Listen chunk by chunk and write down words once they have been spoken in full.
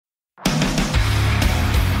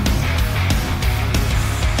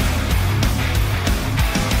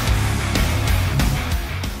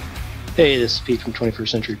Hey, this is Pete from 21st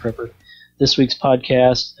Century Prepper. This week's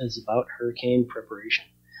podcast is about hurricane preparation.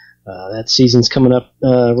 That season's coming up,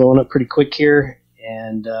 rolling up pretty quick here,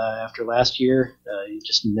 and after last year, you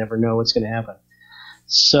just never know what's going to happen.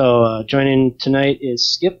 So joining tonight is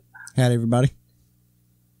Skip. Howdy, everybody.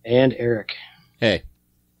 And Eric. Hey.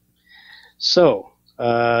 So,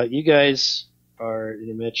 you guys are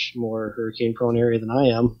in a much more hurricane-prone area than I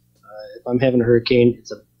am. If I'm having a hurricane,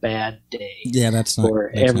 it's a bad day. Yeah, that's not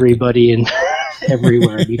for everybody and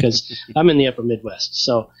everywhere because I'm in the upper Midwest.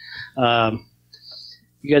 So,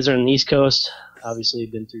 you guys are on the East Coast. Obviously,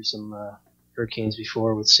 you've been through some hurricanes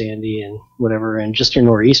before with Sandy and whatever, and just your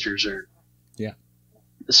nor'easters are. Yeah.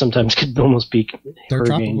 Sometimes could almost be they're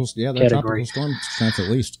hurricane tropical. Yeah, they're category. tropical storm strength at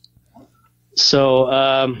least. So,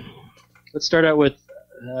 let's start out with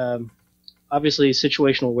obviously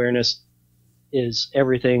situational awareness is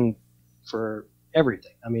everything for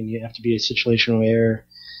everything. I mean, you have to be situational aware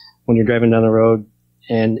when you're driving down the road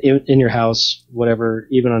and in your house, whatever,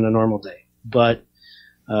 even on a normal day. But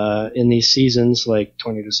in these seasons, like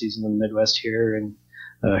tornado season in the Midwest here and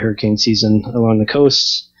hurricane season along the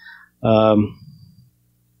coasts, where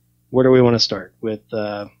do we want to start? With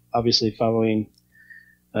obviously following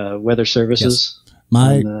weather services. Yes.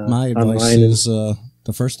 My advice is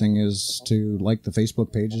the first thing is to like the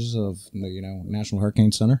Facebook pages of National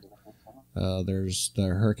Hurricane Center. There's the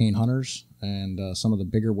Hurricane Hunters and some of the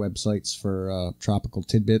bigger websites for tropical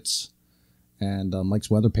tidbits and Mike's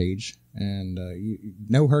weather page. And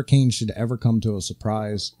no hurricane should ever come to a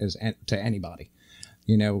surprise to anybody.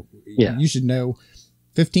 You should know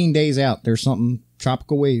 15 days out there's something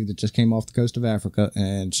tropical wave that just came off the coast of Africa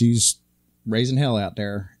and she's raising hell out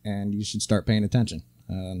there, and you should start paying attention.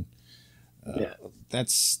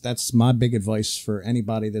 That's my big advice for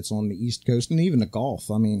anybody that's on the East Coast and even the Gulf.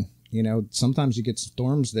 I mean, sometimes you get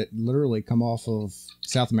storms that literally come off of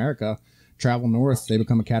South America, travel north, they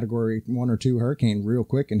become a Category 1 or 2 hurricane real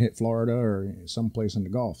quick and hit Florida or someplace in the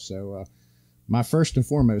Gulf. So my first and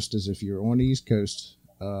foremost is if you're on the East Coast,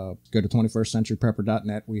 go to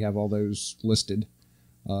 21stcenturyprepper.net. We have all those listed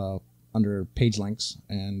under page links,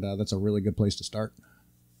 and that's a really good place to start.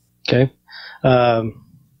 Okay. Part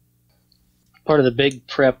of the big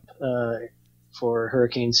prep for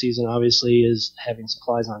hurricane season, obviously, is having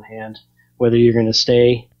supplies on hand, whether you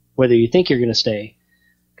think you're going to stay,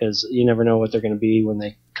 because you never know what they're going to be when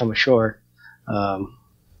they come ashore.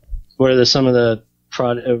 What are some of the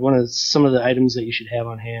items that you should have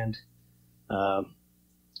on hand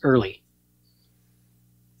early?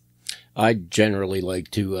 I generally like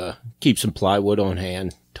to keep some plywood on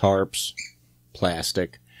hand, tarps,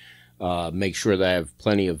 plastic, make sure that I have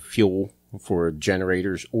plenty of fuel for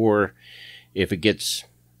generators, or if it gets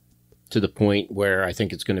to the point where I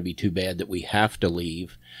think it's going to be too bad that we have to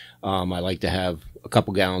leave, I like to have a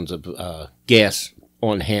couple gallons of gas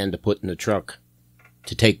on hand to put in the truck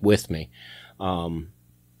to take with me.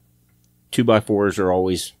 2x4s are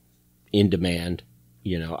always in demand.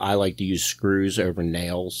 I like to use screws over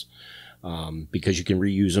nails because you can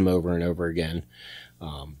reuse them over and over again.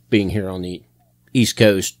 Being here on the East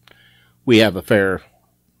Coast, we have a fair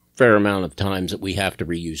amount of times that we have to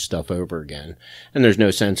reuse stuff over again, and there's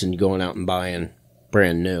no sense in going out and buying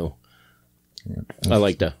brand new. I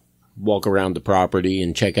like to walk around the property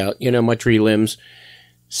and check out, my tree limbs,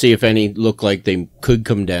 see if any look like they could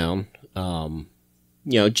come down.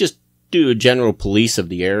 Just do a general police of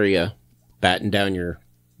the area, batten down your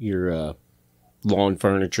lawn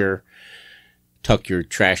furniture, tuck your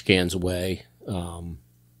trash cans away,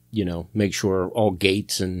 make sure all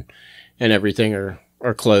gates and everything are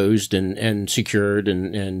closed and secured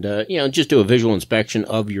and just do a visual inspection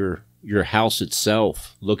of your house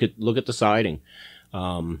itself. Look at the siding.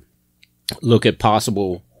 Look at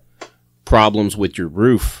possible problems with your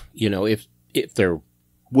roof. If there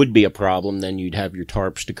would be a problem, then you'd have your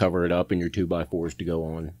tarps to cover it up and your 2x4s to go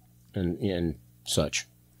on and such.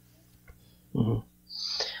 Mm-hmm.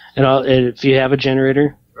 And if you have a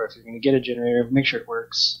generator, or if you're going to get a generator, make sure it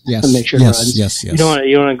works. Yes. Make sure it runs. Yes. You don't want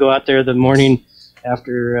to go out there the morning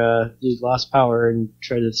after you lost power and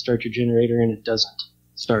try to start your generator and it doesn't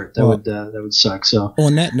start. That would suck. So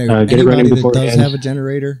on that note, anybody that does have a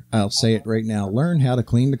generator, I'll say it right now: learn how to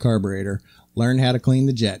clean the carburetor, learn how to clean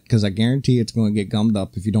the jet, because I guarantee it's going to get gummed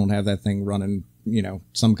up if you don't have that thing running,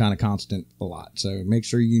 some kind of constant a lot. So make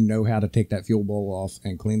sure you know how to take that fuel bowl off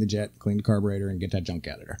and clean the jet, clean the carburetor, and get that junk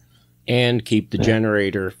out of there. And keep the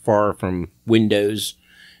generator far from windows,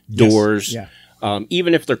 doors. Yes. Yeah.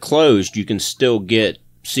 Even if they're closed, you can still get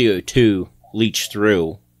CO2 leached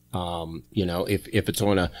through. If it's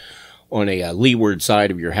on a leeward side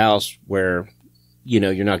of your house where,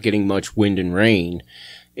 you're not getting much wind and rain,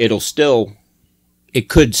 it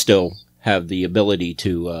could still have the ability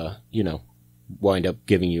to, wind up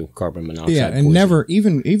giving you carbon monoxide. Yeah, and poisoning. never,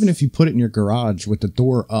 even if you put it in your garage with the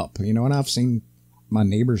door up, and I've seen my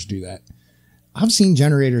neighbors do that. I've seen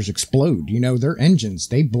generators explode, their engines,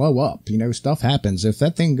 they blow up, stuff happens. If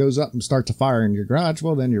that thing goes up and starts to fire in your garage,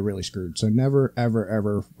 well, then you're really screwed. So never, ever,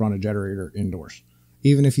 ever run a generator indoors.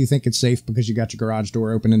 Even if you think it's safe because you got your garage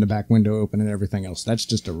door open and the back window open and everything else. That's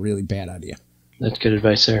just a really bad idea. That's good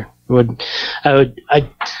advice there.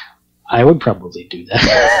 I would probably do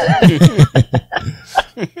that.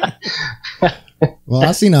 Well,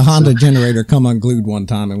 I seen a Honda generator come unglued one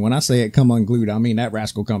time, and when I say it come unglued, I mean that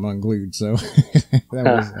rascal come unglued. So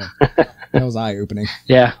that was eye opening.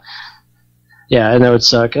 Yeah, I know it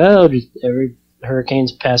suck. Oh, every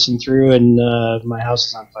hurricane's passing through, and my house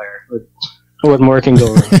is on fire. What more can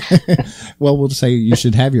go wrong? Well, we'll say you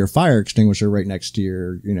should have your fire extinguisher right next to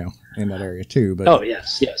your, in that area too. But oh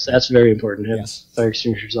yes, that's very important. Have fire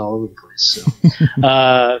extinguishers all over the place.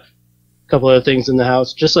 So, couple other things in the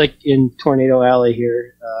house, just like in Tornado Alley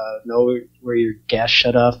here, know where your gas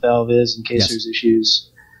shutoff valve is in case there's issues.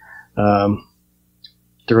 Throw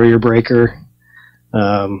your breaker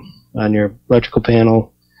on your electrical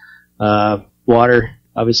panel. Water,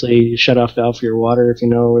 obviously, shutoff valve for your water if you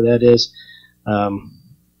know where that is.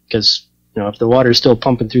 Because if the water is still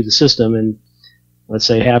pumping through the system and let's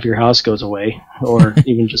say half your house goes away, or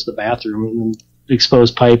even just the bathroom, and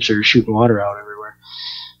exposed pipes are shooting water out everywhere.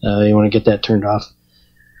 You want to get that turned off.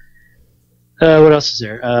 What else is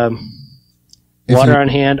there? Water on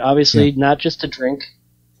hand, obviously, not just to drink,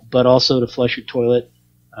 but also to flush your toilet.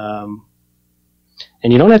 And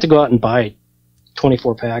you don't have to go out and buy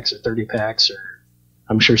 24 packs or 30 packs, or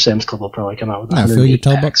I'm sure Sam's Club will probably come out with 108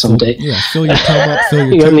 packs someday. Fill your tub up,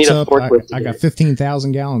 fill your totes up. I got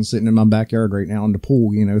 15,000 gallons sitting in my backyard right now in the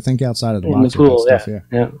pool. Think outside of the box. In the pool,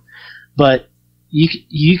 yeah. But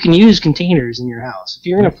you can use containers in your house. If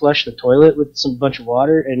you're going to flush the toilet with some bunch of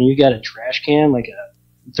water and you got a trash can, like a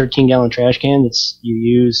 13-gallon trash can that's you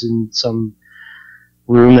use in some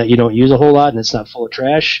room that you don't use a whole lot and it's not full of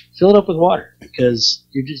trash, fill it up with water. Because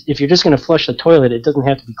if you're just going to flush the toilet, it doesn't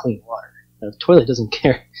have to be clean water. The toilet doesn't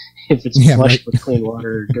care if it's flushed with clean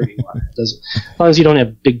water or dirty water. It doesn't, as long as you don't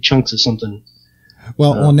have big chunks of something.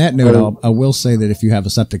 Well, on that note, I will say that if you have a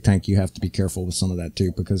septic tank, you have to be careful with some of that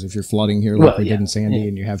too, because if you're flooding here like we did in Sandy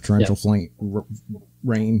and you have torrential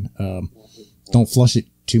rain, don't flush it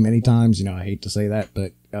too many times. I hate to say that,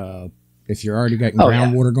 but if you're already getting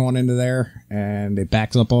groundwater going into there and it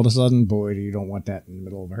backs up all of a sudden, boy, you don't want that in the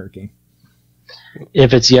middle of a hurricane.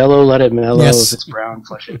 If it's yellow, let it mellow. Yes. If it's brown,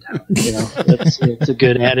 flush it down. It's a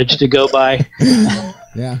good adage to go by.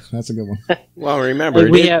 Yeah, that's a good one. Well, remember,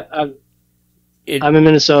 I'm in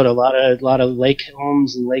Minnesota. A lot of lake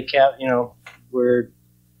homes and lake where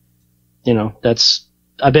that's.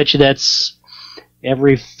 I bet you that's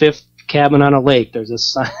every fifth cabin on a lake.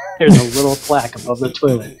 There's a little plaque above the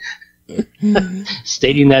toilet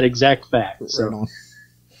stating that exact fact. So.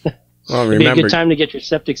 Well, it'd be a good time to get your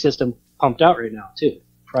septic system pumped out right now, too,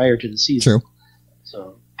 prior to the season. True.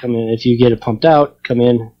 So come in. If you get it pumped out, come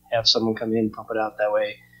in, have someone come in, pump it out. That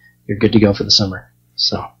way you're good to go for the summer.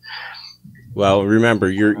 So. Well, remember,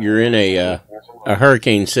 you're in a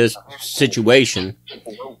hurricane situation,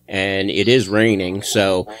 and it is raining,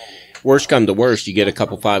 so worst come to worst, you get a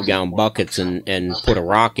couple 5-gallon buckets and put a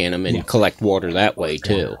rock in them and collect water that way,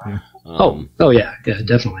 too. Yeah,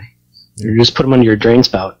 definitely. You just put them under your drain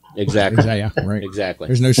spout. Exactly. Yeah, right. Exactly.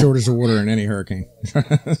 There's no shortage of water in any hurricane.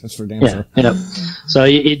 That's for damn sure. Yeah. So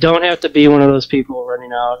you don't have to be one of those people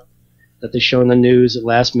running out that they show in the news at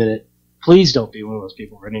last minute. Please don't be one of those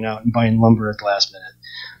people running out and buying lumber at the last minute,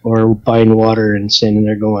 or buying water and standing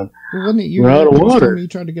there going, "We're out of water." You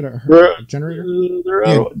tried to get a generator.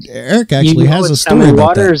 Eric actually has a story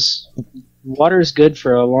about that. Water's good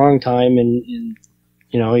for a long time, and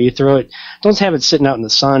you throw it. Don't have it sitting out in the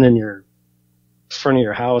sun in your front of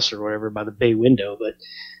your house or whatever by the bay window, but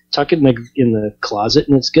tuck it in the closet,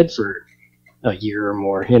 and it's good for a year or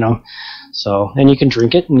more. So, and you can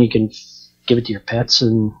drink it, and you can give it to your pets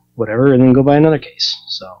and whatever, and then go buy another case.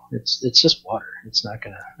 So it's just water. It's not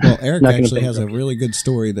gonna. Well, Eric actually has a really good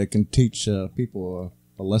story that can teach people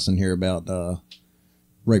a lesson here about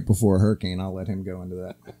right before a hurricane. I'll let him go into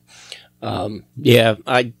that. Yeah,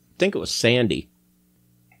 I think it was Sandy.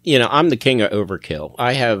 I'm the king of overkill.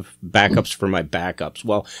 I have backups for my backups.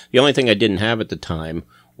 Well, the only thing I didn't have at the time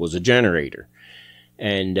was a generator.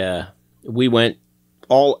 And we went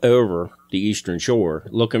all over the Eastern Shore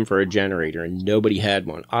looking for a generator, and nobody had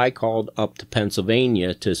one. I called up to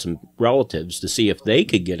Pennsylvania to some relatives to see if they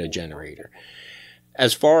could get a generator.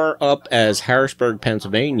 as far up as Harrisburg,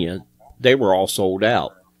 Pennsylvania, they were all sold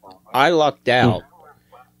out. I lucked out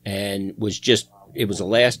and it was a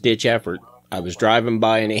last-ditch effort. I was driving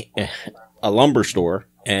by a lumber store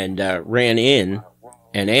and ran in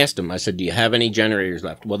and asked them, I said, do you have any generators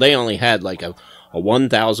left? Well, they only had like a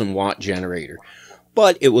 1,000-watt generator.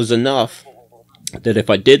 But it was enough that if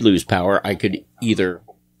I did lose power, I could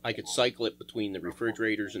cycle it between the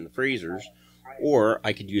refrigerators and the freezers, or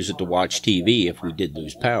I could use it to watch TV if we did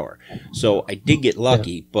lose power. So I did get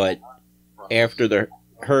lucky, but after the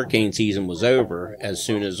hurricane season was over, as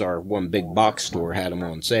soon as our one big box store had them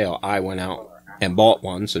on sale, I went out and bought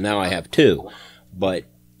one, so now I have two. But,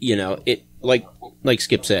 you know, it like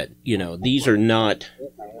Skip said, you know, these are not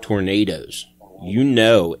tornadoes. You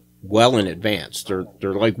know well in advance. They're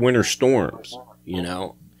like winter storms, you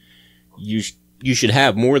know. You should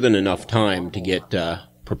have more than enough time to get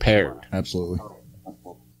prepared. Absolutely.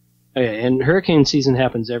 Okay, and hurricane season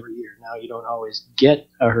happens every year. Now, you don't always get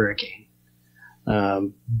a hurricane.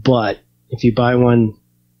 But if you buy one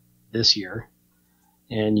this year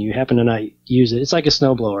and you happen to not use it, it's like a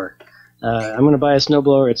snowblower. I'm going to buy a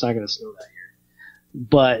snowblower. It's not going to snow that year.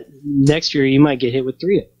 But next year you might get hit with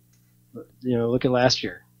three of them. You know, look at last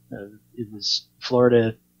year. It was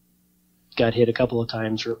Florida got hit a couple of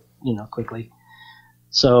times, you know, quickly.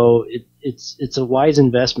 So it's a wise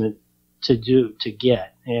investment to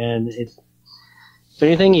get. And if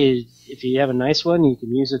anything, if you have a nice one, you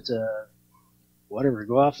can use it to whatever,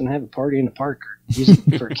 go off and have a party in the park, or use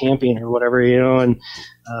it for camping or whatever, you know. And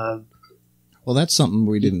well, that's something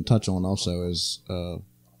we didn't touch on also is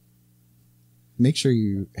make sure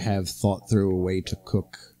you have thought through a way to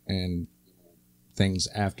cook and things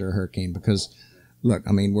after a hurricane, because look,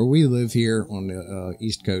 I mean, where we live here on the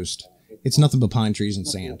East Coast, it's nothing but pine trees and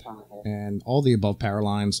sand, and all the above power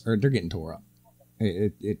lines they're getting tore up.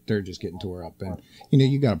 They're just getting tore up. And you know,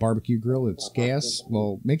 you got a barbecue grill, it's gas.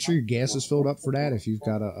 Well, make sure your gas is filled up for that. If you've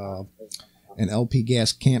got an LP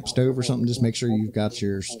gas camp stove or something, just make sure you've got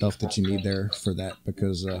your stuff that you need there for that,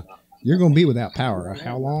 because you're going to be without power.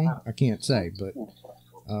 How long? I can't say, but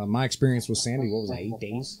my experience with Sandy, what was it, 8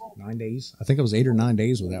 days, 9 days? I think it was 8 or 9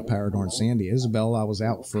 days without power during Sandy. Isabel, I was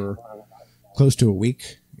out for close to a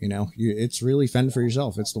week. You know, it's really fend for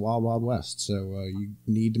yourself. It's the wild, wild west. So you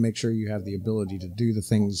need to make sure you have the ability to do the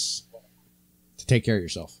things to take care of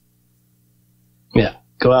yourself. Yeah,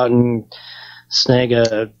 go out and snag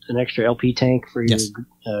an extra LP tank for your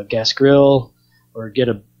gas grill, or get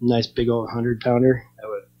a nice big old 100-pounder.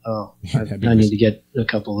 I need to get a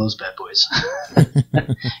couple of those bad boys,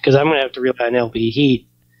 because I'm going to have to rely on LP heat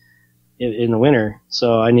in the winter.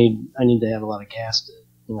 So I need to have a lot of gas to,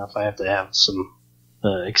 you know, if I have to have some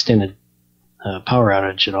extended power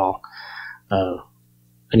outage at all, I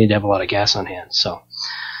need to have a lot of gas on hand. So,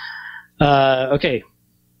 okay,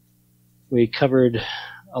 we covered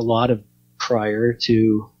a lot of prior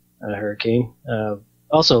to a hurricane.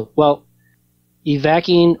 Also, well,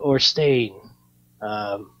 evacuating or staying.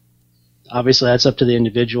 Obviously, that's up to the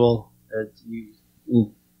individual.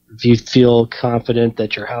 If you feel confident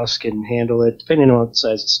that your house can handle it, depending on what the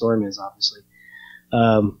size of the storm is, obviously.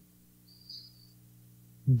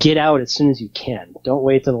 Get out as soon as you can. Don't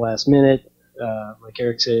wait till the last minute. Like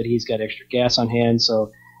Eric said, he's got extra gas on hand, so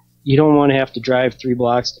you don't want to have to drive 3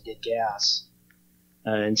 blocks to get gas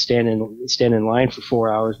and stand in line for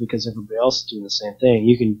 4 hours because everybody else is doing the same thing.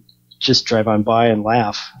 You can just drive on by and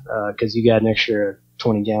laugh because you got an extra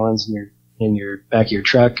 20 gallons in your back of your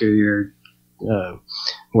truck or your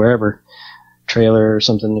wherever trailer or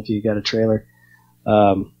something if you got a trailer,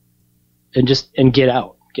 and get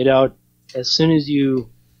out. Get out as soon as you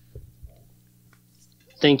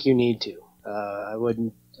think you need to. I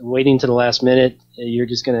wouldn't waiting to the last minute. You're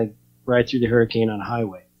just going to ride through the hurricane on a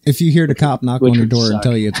highway. If you hear the cop knock on your door and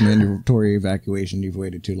tell you it's mandatory evacuation, you've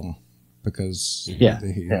waited too long. Because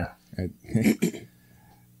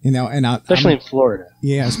you know, and especially in Florida.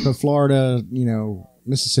 Yes, but Florida, you know,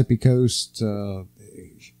 Mississippi coast, you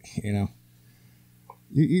know,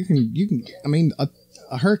 you can. I mean,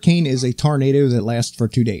 a hurricane is a tornado that lasts for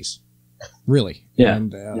 2 days. Really. Yeah.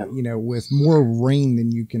 And, you know, with more rain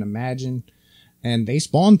than you can imagine. And they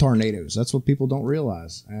spawn tornadoes. That's what people don't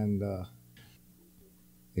realize. And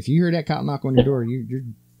if you hear that cop knock on your door,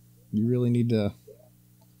 you really need to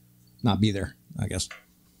not be there, I guess.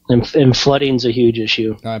 And flooding's a huge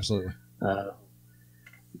issue. Oh, absolutely.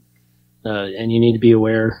 And you need to be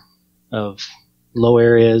aware of low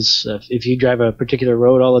areas. If you drive a particular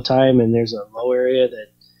road all the time and there's a low area that,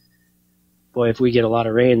 boy, if we get a lot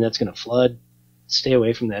of rain, that's going to flood. Stay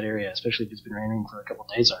away from that area, especially if it's been raining for a couple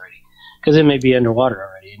of days already, because it may be underwater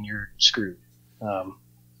already and you're screwed.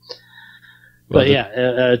 But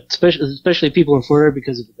especially people in Florida,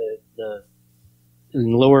 because of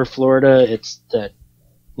in lower Florida, it's that,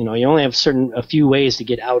 you only have a few ways to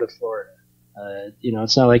get out of Florida.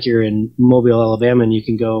 It's not like you're in Mobile, Alabama, and you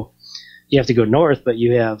have to go north, but you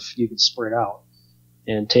can spread out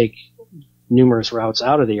and take numerous routes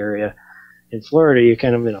out of the area. In Florida, you're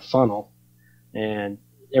kind of in a funnel, and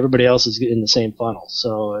everybody else is in the same funnel.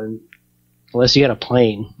 So unless you got a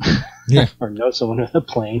plane or know someone with a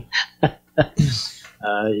plane,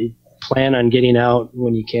 plan on getting out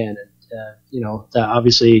when you can.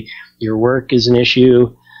 Obviously your work is an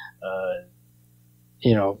issue.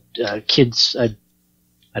 Kids, I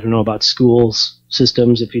don't know about schools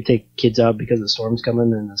systems. If you take kids out because the storm's coming,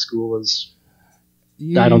 then the school is,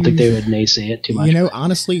 I don't think they would naysay it too much.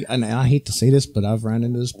 Honestly, and I hate to say this, but I've run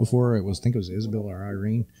into this before. I think it was Isabel or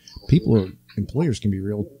Irene. Employers can be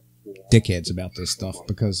real dickheads about this stuff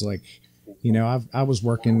because, I was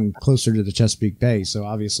working closer to the Chesapeake Bay, so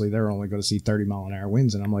obviously they're only going to see 30-mile-an-hour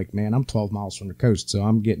winds, and I'm like, man, I'm 12 miles from the coast, so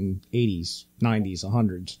I'm getting 80s, 90s,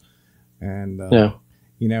 100s, and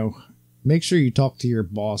make sure you talk to your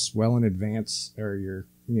boss well in advance, or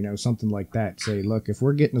something like that. Say, look, if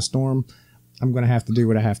we're getting a storm, I'm going to have to do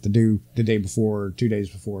what I have to do the day before or 2 days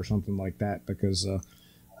before, or something like that, because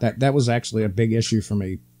that was actually a big issue for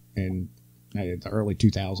me in the early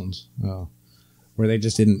 2000s. Where they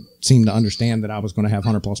just didn't seem to understand that I was going to have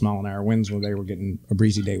 100+ mile-an-hour winds when they were getting a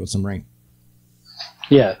breezy day with some rain.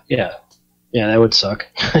 Yeah, that would suck.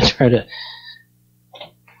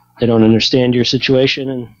 They don't understand your situation,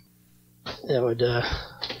 and that would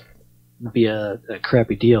be a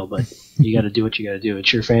crappy deal, but you got to do what you got to do.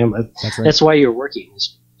 It's your family. That's right. That's why you're working,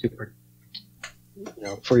 is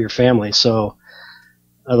for your family. So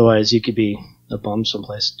otherwise you could be a bum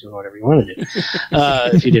someplace doing whatever you want to do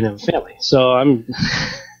if you didn't have a family. So I'm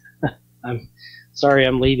sorry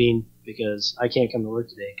I'm leaving because I can't come to work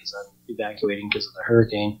today because I'm evacuating because of the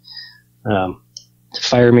hurricane.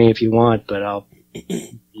 Fire me if you want, but I'll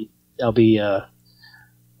be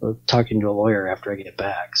talking to a lawyer after I get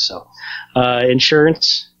back. So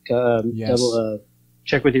insurance, yes.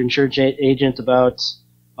 Check with your insurance agent about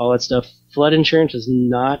all that stuff. Flood insurance is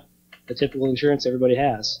not the typical insurance everybody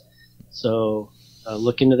has. So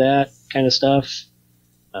look into that kind of stuff.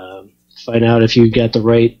 Find out if you got the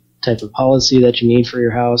right type of policy that you need for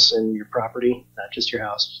your house and your property, not just your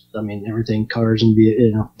house. I mean, everything, cars and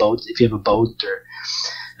boats. If you have a boat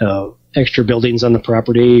or extra buildings on the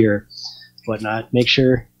property or whatnot, make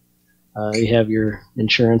sure you have your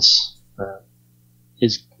insurance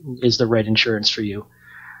is the right insurance for you.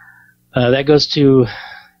 That goes to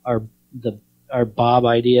our Bob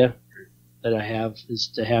idea that I have,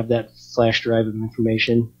 is to have that flash drive of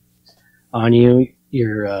information on you,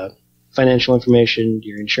 your financial information,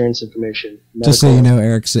 your insurance information. Medical. Just so you know,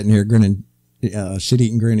 Eric's sitting here grinning,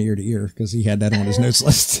 shit-eating grin ear to ear because he had that on his notes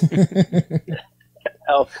list.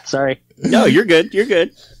 Oh, sorry. No, you're good. You're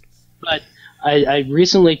good. But I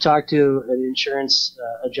recently talked to an insurance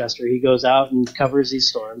adjuster. He goes out and covers these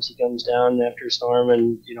storms. He comes down after a storm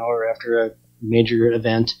and or after a major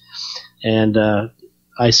event, and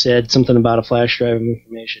I said something about a flash drive of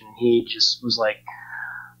information, and he just was like,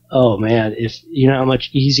 "Oh man, if you know how much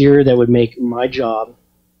easier that would make my job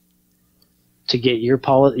to get your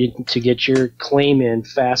to get your claim in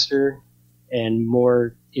faster and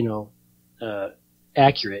more,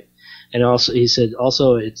 accurate." And also, he said,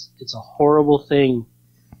 it's a horrible thing.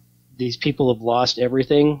 These people have lost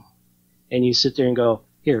everything, and you sit there and go,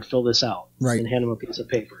 "Here, fill this out," right, and hand them a piece of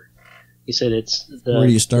paper. He said it's Where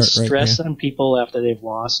do you start, the stress on people after they've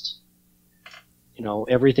lost,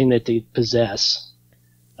 everything that they possess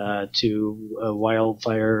to a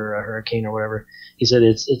wildfire or a hurricane or whatever. He said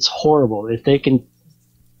it's horrible. If they can,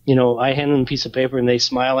 I hand them a piece of paper and they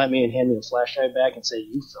smile at me and hand me a flash drive back and say,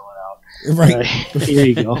 "You fill it out." Right. Here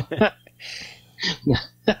you go.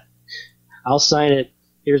 I'll sign it.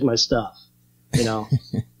 Here's my stuff.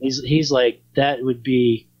 He's like, that would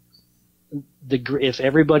be if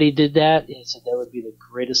everybody did that, he said that would be the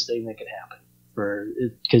greatest thing that could happen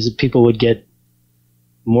because people would get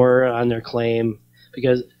more on their claim,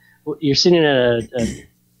 because you're sitting at a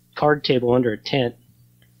card table under a tent,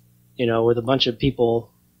 with a bunch of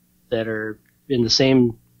people that are in the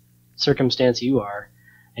same circumstance you are,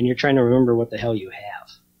 and you're trying to remember what the hell you have.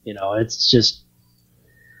 It's just,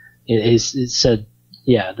 it said,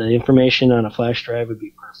 yeah, the information on a flash drive would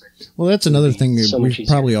be perfect. Well, that's another thing that we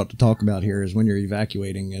probably ought to talk about here is when you're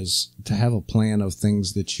evacuating is to have a plan of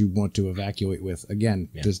things that you want to evacuate with. Again,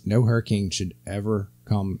 no hurricane should ever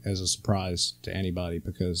come as a surprise to anybody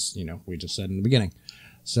because, we just said in the beginning.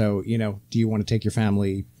 So, do you want to take your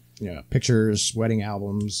family pictures, wedding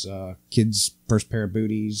albums, kids' first pair of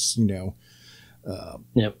booties,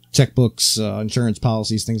 checkbooks, insurance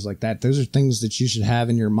policies, things like that. Those are things that you should have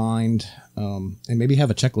in your mind, and maybe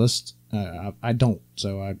have a checklist. I don't,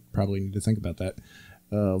 so I probably need to think about that,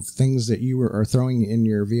 of things that you are throwing in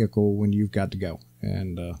your vehicle when you've got to go.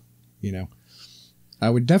 And, I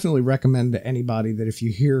would definitely recommend to anybody that if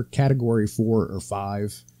you hear category 4 or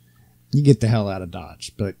 5, you get the hell out of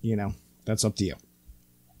Dodge. But, that's up to you.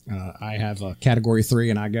 I have a category 3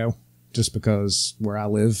 and I go, just because where I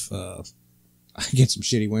live, I get some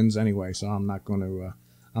shitty winds anyway, so I'm not going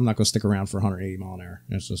to stick around for 180 mile an hour.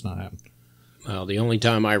 It's just not happening. Well, the only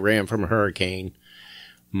time I ran from a hurricane,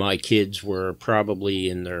 my kids were probably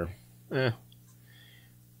in their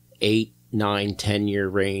 8, 9, 10-year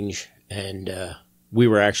range, and we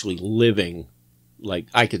were actually living, like,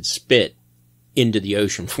 I could spit into the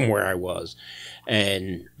ocean from where I was.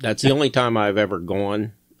 And that's the only time I've ever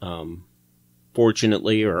gone.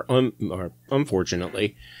 Fortunately or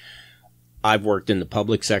unfortunately, I've worked in the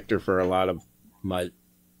public sector for a lot of my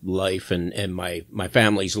life, and my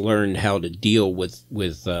family's learned how to deal with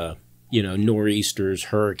nor'easters,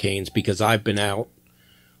 hurricanes, because I've been out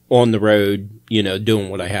on the road, doing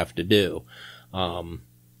what I have to do.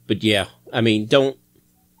 But yeah, I mean,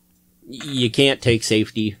 you can't take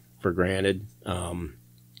safety for granted.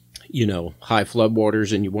 High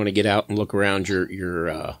floodwaters, and you want to get out and look around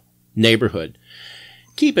your neighborhood.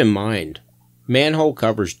 Keep in mind, manhole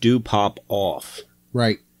covers do pop off.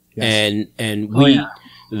 Right. Yes. And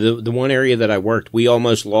the one area that I worked, we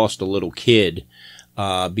almost lost a little kid,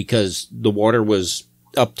 because the water was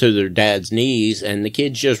up to their dad's knees, and the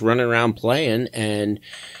kid's just running around playing and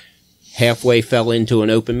halfway fell into an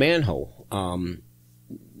open manhole.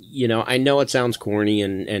 I know it sounds corny,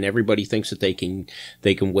 and everybody thinks that they can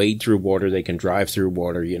wade through water, they can drive through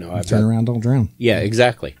water. Turn around, don't drown. Yeah,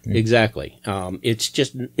 exactly, exactly.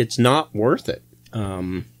 It's not worth it.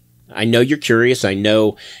 I know you're curious. I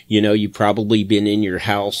know, you've probably been in your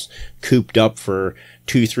house cooped up for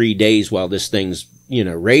 2-3 days while this thing's,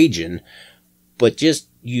 raging, but just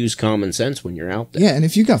use common sense when you're out there. Yeah, and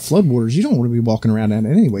if you got floodwaters, you don't want to be walking around in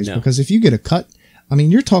it anyways, because if you get a cut, I mean,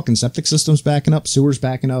 you're talking septic systems backing up, sewers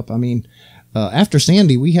backing up. I mean, after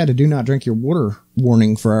Sandy, we had a do not drink your water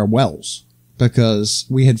warning for our wells because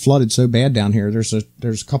we had flooded so bad down here. There's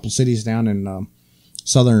a couple cities down in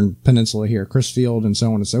southern peninsula here, Chrisfield and so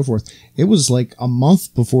on and so forth. It was like a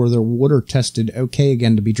month before their water tested okay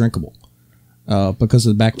again to be drinkable because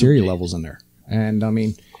of the bacteria levels in there. And I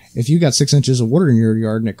mean, if you got 6 inches of water in your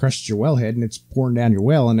yard and it crushes your wellhead and it's pouring down your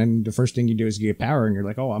well, and then the first thing you do is get power and you're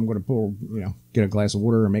like, oh, I'm going to get a glass of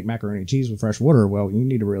water and make macaroni and cheese with fresh water. Well, you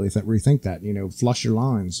need to really rethink that, flush your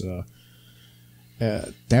lines.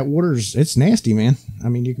 That water's, it's nasty, man. I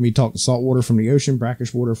mean, you can be talking salt water from the ocean,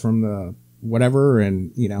 brackish water from the whatever,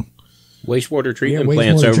 and, wastewater treatment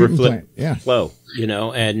plants overflow,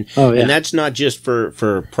 and that's not just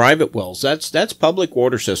for private wells. That's public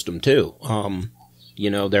water system too.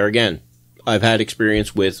 There again, I've had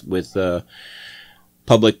experience with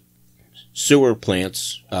public sewer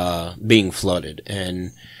plants being flooded,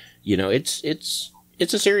 and it's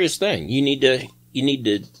a serious thing. You need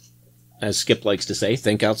to, as Skip likes to say,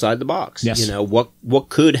 think outside the box. Yes. What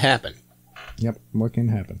could happen. Yep, what can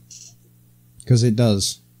happen? Because it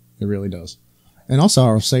does. It really does. And also,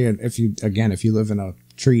 I'll say, if you live in a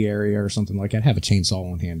tree area or something like that, have a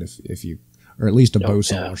chainsaw on hand if you, or at least a bow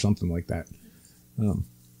saw or something like that. And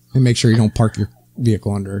make sure you don't park your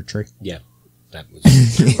vehicle under a tree. Yeah, that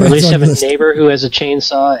was. Or at least have a neighbor who has a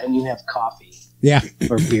chainsaw and you have coffee. Yeah.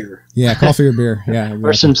 Or beer. Yeah, coffee or beer. Yeah. Exactly.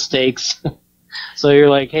 Or some steaks. So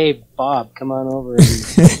you're like, hey, Bob, come on over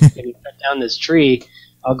and maybe cut down this tree.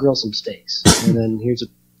 I'll grill some steaks. And then here's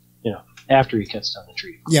after he cuts down the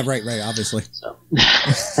tree. Yeah, right, obviously. So.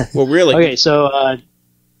 Well, really. Okay, so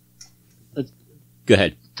let's go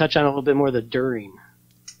ahead. Touch on a little bit more the during.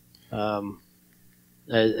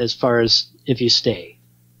 As far as if you stay.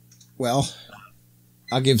 Well,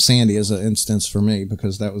 I'll give Sandy as an instance for me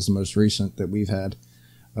because that was the most recent that we've had.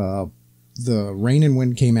 The rain and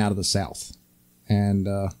wind came out of the south, and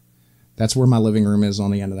that's where my living room is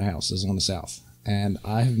on the end of the house, is on the south. And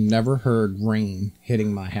I have never heard rain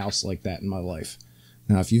hitting my house like that in my life.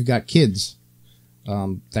 Now, if you've got kids,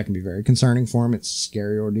 that can be very concerning for them. It's a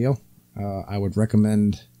scary ordeal. I would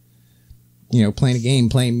recommend, playing a game,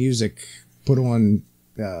 playing music, put on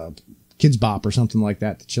Kids Bop or something like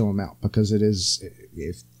that to chill them out, because it is,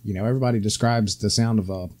 if everybody describes the sound of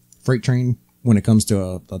a freight train when it comes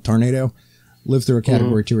to a tornado, live through a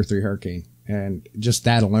category 2 or 3 hurricane, and just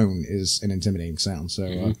that alone is an intimidating sound.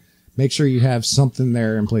 So make sure you have something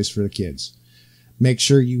there in place for the kids. make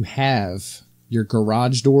sure you have your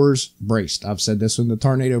garage doors braced. I've said this in the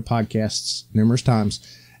tornado podcasts numerous times,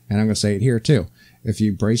 and I'm going to say it here too. If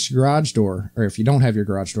you brace your garage door, or if you don't have your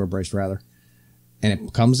garage door braced rather, and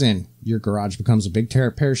it comes in, your garage becomes a big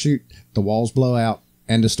parachute, the walls blow out,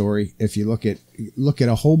 end of story. If you look at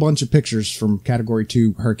a whole bunch of pictures from Category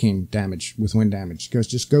 2 hurricane damage with wind damage,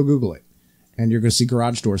 just go Google it, and you're going to see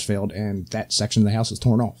garage doors failed, and that section of the house is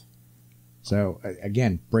torn off. So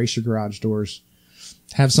again, brace your garage doors.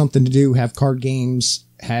 Have something to do, have card games,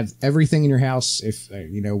 have everything in your house. If,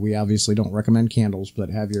 we obviously don't recommend candles, but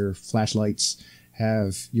have your flashlights,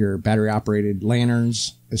 have your battery operated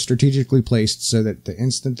lanterns strategically placed so that the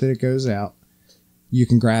instant that it goes out, you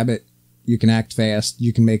can grab it, you can act fast,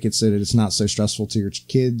 you can make it so that it's not so stressful to your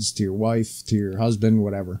kids, to your wife, to your husband,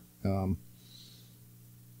 whatever.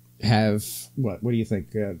 Have what do you think?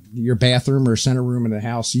 Your bathroom or center room in the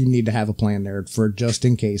house, you need to have a plan there for just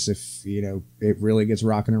in case if it really gets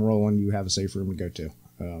rocking and rolling, you have a safe room to go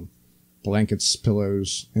to. Blankets,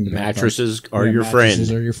 pillows, and mattresses are your friend.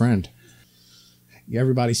 Mattresses are your friend.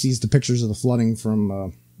 Everybody sees the pictures of the flooding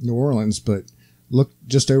from New Orleans, but look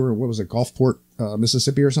just over, what was it, Gulfport,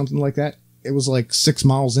 Mississippi or something like that? It was like 6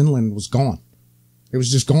 miles inland was gone. It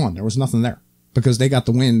was just gone. There was nothing there because they got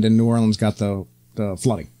the wind and New Orleans got the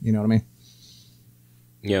flooding. You know what I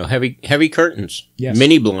mean? Heavy curtains, yes.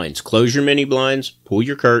 Mini blinds, close your mini blinds, pull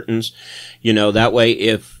your curtains, that way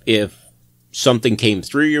if something came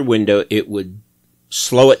through your window, it would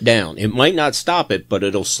slow it down. It might not stop it, but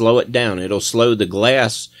it'll slow it down. It'll slow the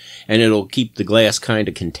glass and it'll keep the glass kind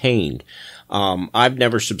of contained. I've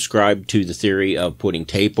never subscribed to the theory of putting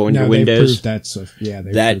tape on your windows.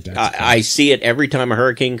 I see it every time a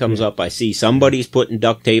hurricane comes up. I see somebody's putting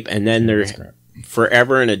duct tape, and then they're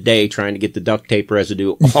forever and a day trying to get the duct tape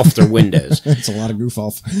residue off their windows. It's a lot of goof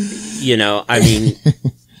off.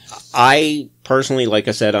 I personally, like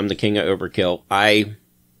I said, I'm the king of overkill. I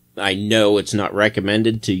know it's not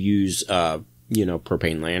recommended to use,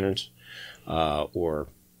 propane lanterns, or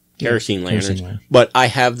kerosene lanterns, but I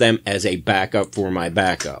have them as a backup for my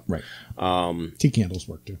backup. Right. Tea candles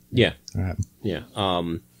work too. Yeah. Yeah.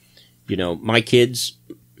 My kids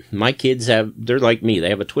they're like me. They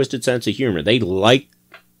have a twisted sense of humor. They like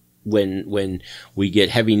when we get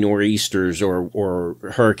heavy nor'easters or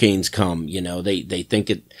hurricanes come, they think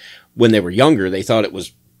it, when they were younger, they thought it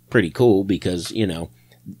was pretty cool because,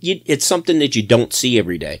 it's something that you don't see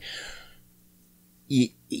every day.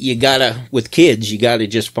 You gotta, with kids, you gotta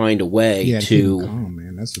just find a way to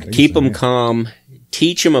keep them calm,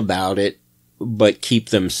 teach them about it, but keep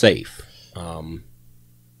them safe.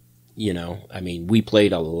 We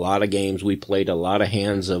played a lot of games. We played a lot of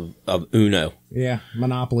hands of Uno. Yeah,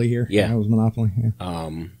 Monopoly here. Yeah. It was Monopoly. Yeah.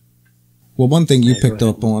 Well, one thing you picked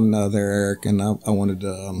up on there, Eric, and I wanted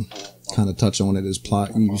to kind of touch on it is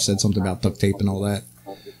you said something about duct tape and all that.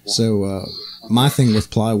 So my thing with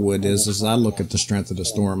plywood is I look at the strength of the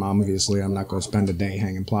storm. Obviously, I'm not going to spend a day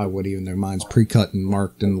hanging plywood, even though mine's pre-cut and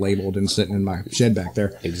marked and labeled and sitting in my shed back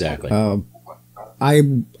there. Exactly. I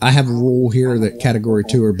have a rule here that Category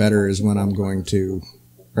 2 or better is when I'm going to,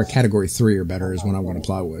 or Category 3 or better is when I'm going to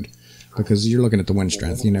plywood. Because you're looking at the wind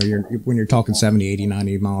strength. When you're talking 70, 80,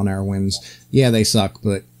 90 mile an hour winds, yeah, they suck,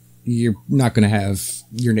 but you're not going to have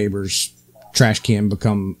your neighbor's trash can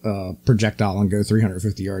become a projectile and go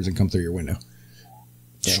 350 yards and come through your window.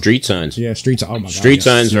 So, street signs. Yeah, streets. Oh my God. Street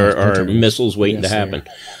signs are missiles waiting to happen.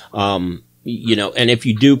 And if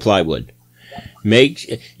you do plywood,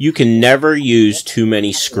 you can never use too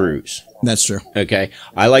many screws. That's true. Okay.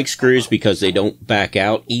 I like screws because they don't back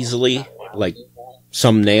out easily, like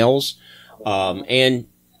some nails. And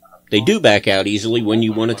they do back out easily when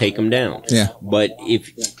you want to take them down. Yeah. But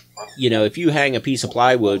if you hang a piece of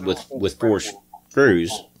plywood with 4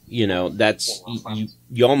 screws, that's,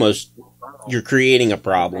 you're creating a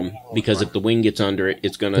problem because if the wind gets under it,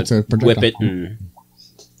 it's going to whip it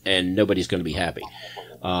and nobody's going to be happy.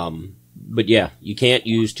 But yeah, you can't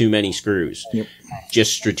use too many screws. Yep.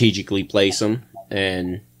 Just strategically place them,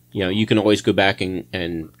 and you can always go back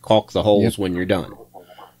and caulk the holes when you're done.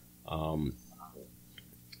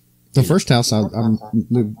 The first house I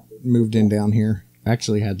moved in down here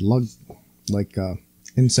actually had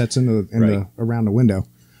insets around the window,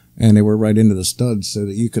 and they were right into the studs, so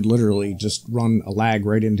that you could literally just run a lag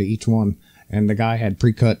right into each one. And the guy had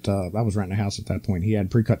pre-cut, I was renting a house at that point. He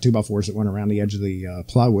had pre-cut 2x4s that went around the edge of the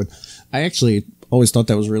plywood. I actually always thought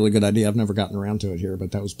that was a really good idea. I've never gotten around to it here,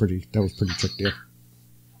 but that was pretty trick deal.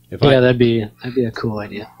 That'd be a cool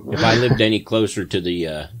idea. If I lived any closer to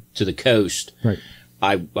the coast, right,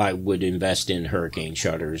 I would invest in hurricane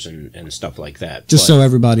shutters and stuff like that. So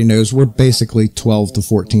everybody knows, we're basically 12 to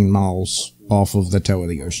 14 miles off of the toe of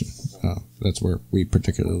the ocean. That's where we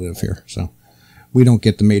particularly live here. So we don't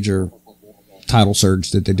get the major tidal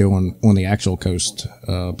surge that they do on the actual coast,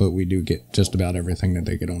 but we do get just about everything that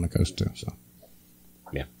they get on the coast too. So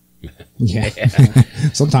yeah,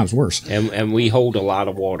 sometimes worse. And we hold a lot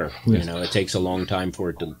of water. You know, it takes a long time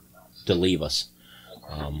for it to leave us.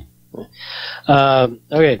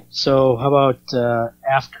 Okay, so how about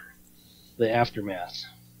after the aftermath?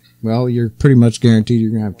 Well, you're pretty much guaranteed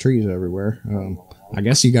you're going to have trees everywhere. I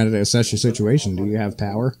guess you got to assess your situation. Do you have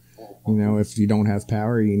power? You know, if you don't have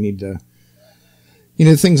power, you need to. You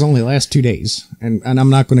know, things only last 2 days, and I'm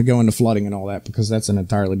not going to go into flooding and all that because that's an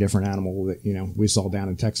entirely different animal that, you know, we saw down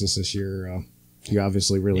in Texas this year. You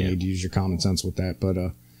obviously really need to use your common sense with that, but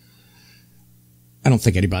I don't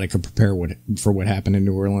think anybody could prepare for what happened in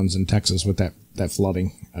New Orleans and Texas with that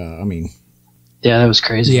flooding. I mean, yeah, that was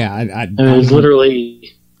crazy. Yeah, I mean, it was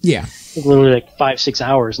literally like 5-6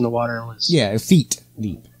 hours, and the water was feet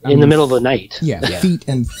deep in the middle of the night. Yeah, feet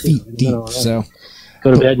and feet deep. So. Go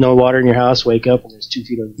to bed, no water in your house. Wake up, and there's 2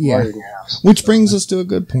 feet of water in your house. Which brings us to a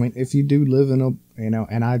good point. If you do live in a, you know,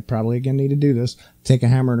 and I'd probably again need to do this, take a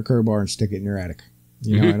hammer and a crowbar and stick it in your attic.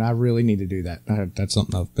 You know, and I really need to do that. That's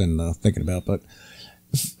something I've been thinking about. But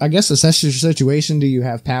I guess assess your situation. Do you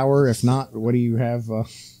have power? If not, what do you have?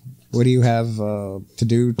 What do you have to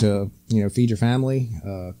do to, you know, feed your family?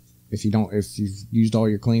 If you've used all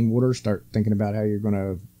your clean water, start thinking about how you're going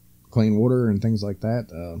to clean water and things like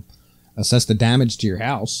that. Assess the damage to your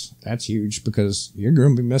house. That's huge because you're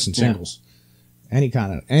going to be missing shingles. Any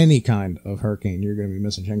kind of hurricane, you're going to be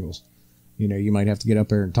missing shingles. You know, you might have to get up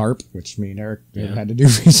there and tarp, which me and Eric had to do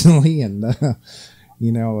recently, and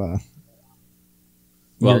you know,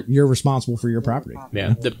 well, you're responsible for your property.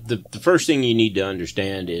 Yeah. The first thing you need to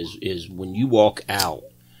understand is when you walk out,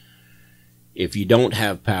 if you don't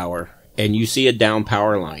have power and you see a down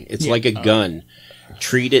power line, it's like a gun.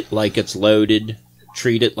 Treat it like it's loaded.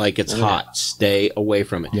 Treat it like it's hot. Stay away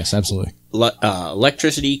from it. Yes, absolutely.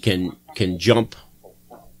 Electricity can jump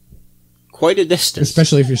quite a distance,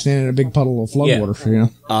 especially if you're standing in a big puddle of floodwater. You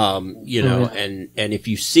know, you know, and if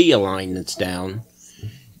you see a line that's down,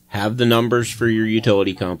 have the numbers for your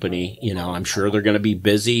utility company. You know, I'm sure they're going to be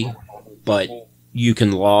busy, but you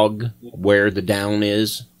can log where the down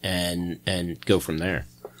is and go from there.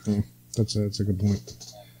 That's a good point.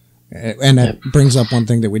 And that brings up one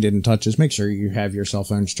thing that we didn't touch is make sure you have your cell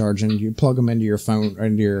phones charging. You plug them into your phone,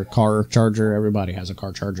 into your car charger. Everybody has a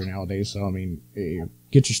car charger nowadays. So, I mean,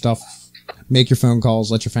 get your stuff, make your phone calls,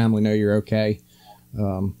 let your family know you're okay.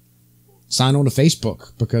 Sign on to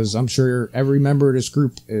Facebook because I'm sure every member of this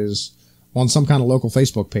group is on some kind of local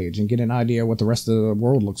Facebook page and get an idea what the rest of the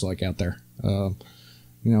world looks like out there. You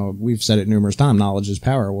know, we've said it numerous times, knowledge is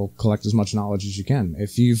power. We'll collect as much knowledge as you can.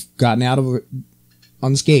 If you've gotten out of it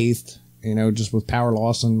unscathed, you know, just with power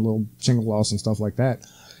loss and little shingle loss and stuff like that,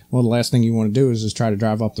 well, the last thing you want to do is just try to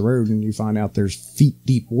drive up the road and you find out there's feet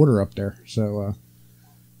deep water up there. So,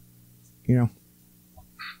 you know,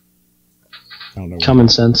 I don't know. Common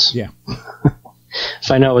sense. Yeah.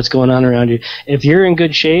 Find out what's going on around you. If you're in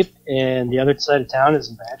good shape and the other side of town is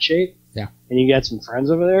in bad shape, and you got some friends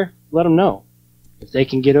over there, let them know. If they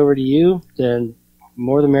can get over to you, then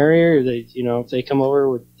more the merrier. They, you know, if they come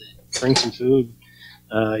over bring some food.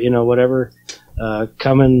 You know, whatever,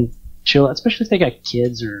 come and chill, especially if they got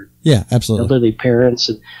kids or absolutely elderly parents.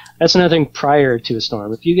 And that's another thing prior to a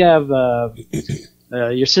storm. If you have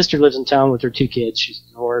your sister lives in town with her 2 kids, she's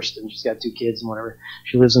divorced and she's got 2 kids and whatever.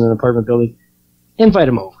 She lives in an apartment building. Invite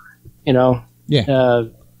them over. You know,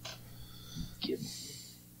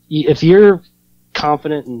 if you're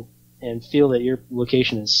confident and feel that your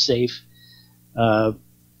location is safe,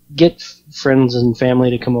 get friends and family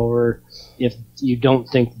to come over. If you don't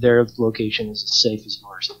think their location is as safe as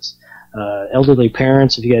yours is. Elderly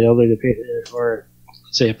parents, if you got elderly or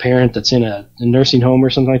say a parent that's in a nursing home or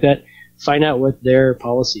something like that, find out what their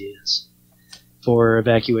policy is for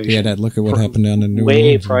evacuation. Yeah, Dad, look at what happened down in New Orleans. Way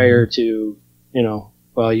Orleans. Prior to, you know,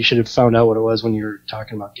 well, you should have found out what it was when you were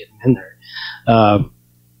talking about getting in there.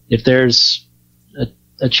 If there's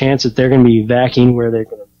a chance that they're going to be evacuating where they're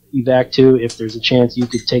going to evac to, if there's a chance you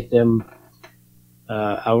could take them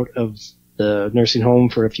out of the nursing home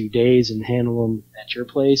for a few days and handle them at your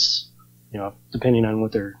place, you know, depending on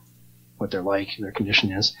what they're like, their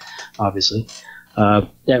condition is, obviously.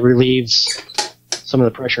 That relieves some of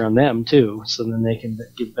the pressure on them too, so then they can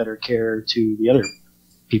give better care to the other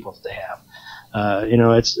people that they have. You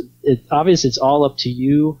know, it's obvious. It's all up to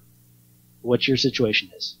you what your situation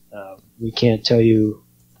is. We can't tell you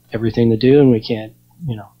everything to do, and we can't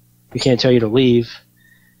tell you to leave.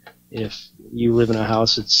 If you live in a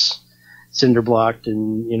house that's cinder blocked,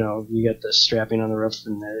 and you got the strapping on the roof,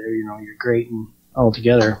 and you're great and all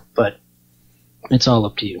together. But it's all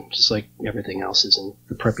up to you, just like everything else is in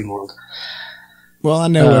the prepping world. Well, I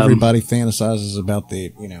know everybody fantasizes about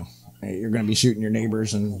you're going to be shooting your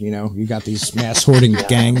neighbors, and you got these mass hoarding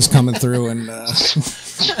gangs coming through, and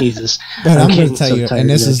Jesus. But I'm going to tell you, and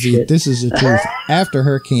this is the truth. After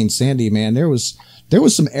Hurricane Sandy, man, there was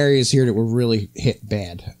some areas here that were really hit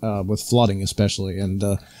bad with flooding, especially, and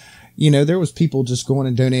there was people just going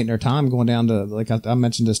and donating their time, going down to, like I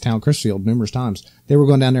mentioned this town, Chrisfield, numerous times. They were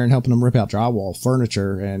going down there and helping them rip out drywall,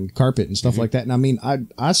 furniture, and carpet and stuff like that. And I mean,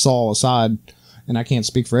 I saw a side. And I can't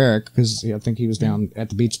speak for Eric because I think he was down at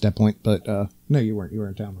the beach at that point. But no, you weren't. You were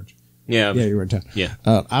in town, weren't you? Yeah. Yeah, you were in town. Yeah.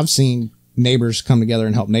 I've seen neighbors come together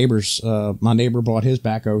and help neighbors. My neighbor brought his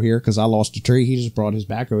backhoe here because I lost a tree. He just brought his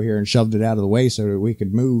backhoe here and shoved it out of the way so that we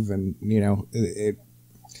could move. And,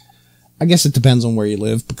 I guess it depends on where you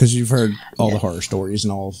live because you've heard all the horror stories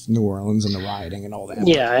and all of New Orleans and the rioting and all that.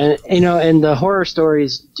 Yeah, and the horror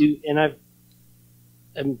stories do, and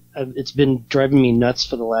it's been driving me nuts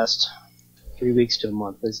for the last 3 weeks to a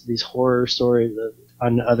month. There's these horror stories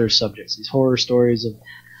on other subjects. These horror stories of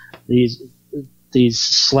these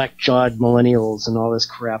slack-jawed millennials and all this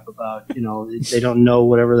crap about they don't know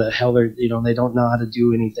whatever the hell they're they don't know how to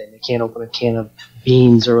do anything. They can't open a can of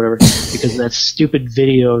beans or whatever because of that stupid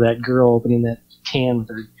video of that girl opening that can with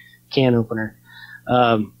her can opener.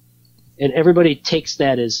 And everybody takes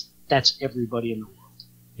that as that's everybody in the world.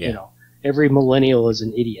 Yeah. Every millennial is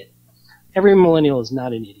an idiot. Every millennial is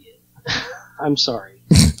not an idiot. I'm sorry.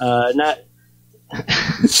 Not.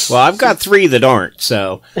 Well, I've got 3 that aren't.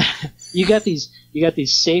 So you got these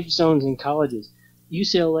safe zones in colleges.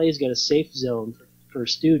 UCLA's got a safe zone for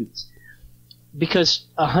students because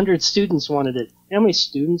 100 students wanted it. How many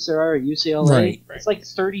students there are at UCLA? Right. It's like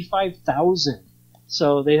 35,000.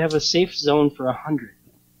 So they have a safe zone for 100.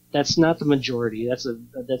 That's not the majority. That's a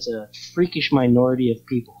freakish minority of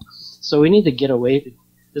people. So we need to get away.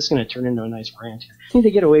 This is going to turn into a nice rant here. We need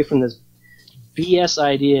to get away from this BS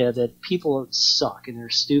idea that people suck and they're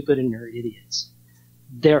stupid and they're idiots.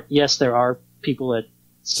 There are people that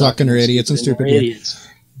suck and are idiots and stupid. Idiots,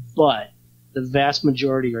 but the vast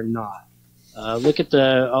majority are not. Look at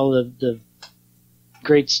all the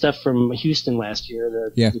great stuff from Houston last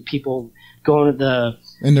year. The people going to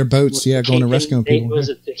in their boats, going to rescue people. Was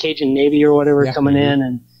it the Cajun Navy or whatever coming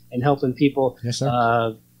in and helping people? Yes,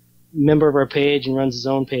 sir. Member of our page and runs his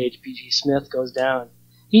own page, PG Smith, goes down.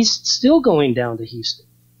 He's still going down to Houston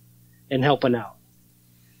and helping out.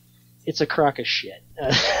 It's a crock of shit.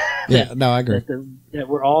 Yeah, no, I agree. That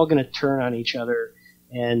we're all going to turn on each other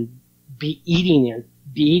and be eating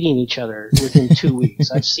each other within 2 weeks.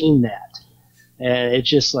 I've seen that. And it's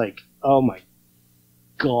just like, oh my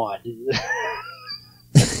God.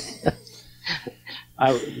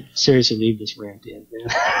 I would seriously leave this rant in, man.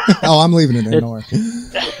 Oh, I'm leaving it in. Don't worry.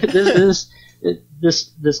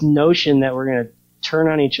 This notion that we're going to turn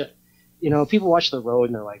on each other. People watch The Road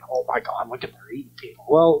and they're like, oh my God, look at they're eating people.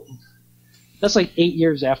 Well, that's like 8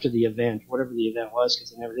 years after the event, whatever the event was,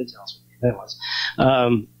 because they never did tell us what the event was.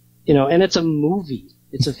 And it's a movie.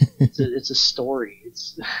 It's a story.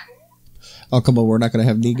 Oh, come on, we're not going to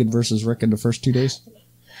have Negan versus Rick in the first 2 days?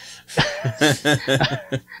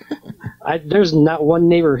 There's not one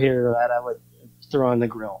neighbor here that I would throw on the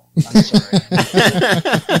grill. I'm sorry.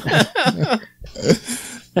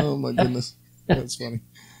 Oh my goodness, that's funny.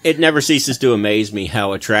 It never ceases to amaze me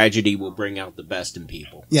how a tragedy will bring out the best in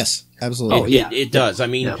people. Yes, absolutely. Oh, yeah, it does. I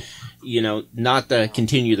mean, not to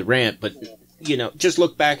continue the rant, but just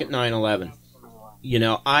look back at 9/11.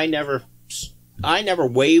 I never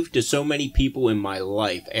waved to so many people in my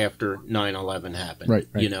life after 9/11 happened. Right.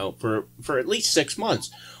 For at least 6 months.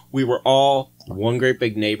 We were all one great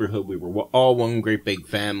big neighborhood. We were all one great big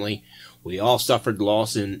family. We all suffered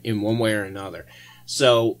loss in one way or another.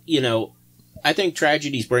 So, I think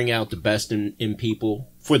tragedies bring out the best in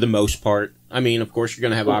people for the most part. I mean, of course, you're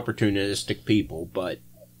going to have opportunistic people, but...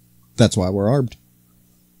 That's why we're armed.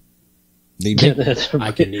 I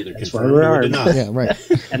can neither confirm nor deny. Yeah, right.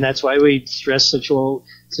 And that's why we stress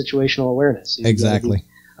situational awareness. Exactly.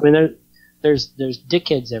 There's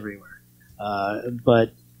dickheads everywhere,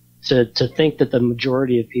 but to think that the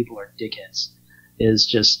majority of people are dickheads is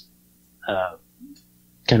just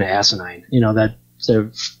kind of asinine. That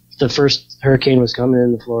the first hurricane was coming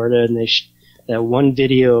into Florida, and that one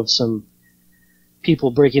video of some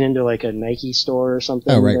people breaking into like a Nike store or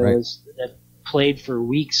something. Oh, right. That played for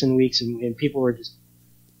weeks and weeks, and people were just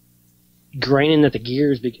grinding at the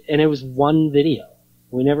gears, and it was one video.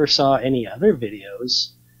 We never saw any other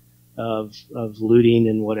videos of looting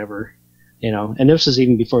and whatever. And this was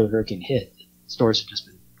even before the hurricane hit. Stores had just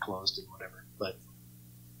been closed and whatever. But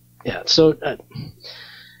yeah, so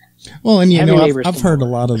well, and I've heard a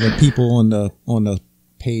lot of the people on the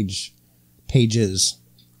pages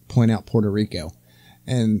point out Puerto Rico,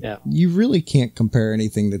 and you really can't compare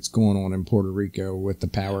anything that's going on in Puerto Rico with the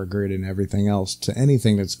power grid and everything else to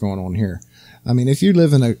anything that's going on here. I mean, if you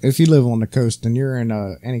live on the coast and you're in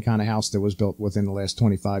any kind of house that was built within the last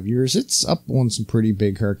 25 years, it's up on some pretty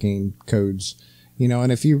big hurricane codes,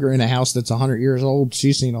 and if you're in a house that's 100 years old,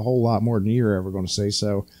 she's seen a whole lot more than you're ever going to see.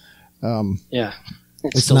 So,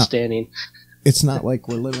 it's still standing. It's not like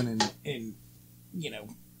we're living in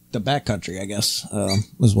the backcountry, I guess,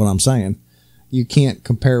 is what I'm saying. You can't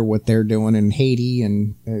compare what they're doing in Haiti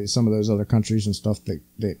and some of those other countries and stuff that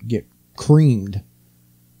get creamed.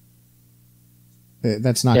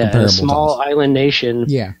 That's not comparable. A small island nation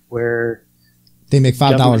where they make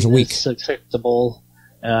 $5 a week. It's acceptable.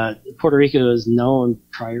 Puerto Rico is known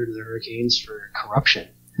prior to the hurricanes for corruption.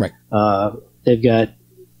 Right. They've got,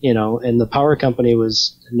 and the power company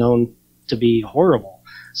was known to be horrible.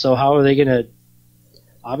 So how are they going to,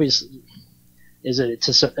 obviously, is it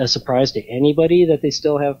a surprise to anybody that they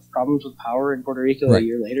still have problems with power in Puerto Rico a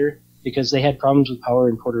year later? Because they had problems with power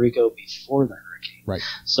in Puerto Rico before the hurricane. Right.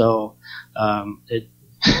 So, the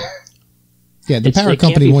power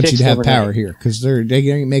company wants you to have power here because they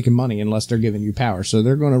ain't making money unless they're giving you power. So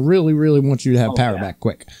they're going to really, really want you to have power back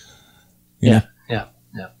quick. Yeah.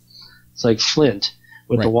 It's like Flint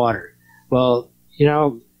with the water. Well,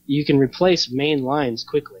 you can replace main lines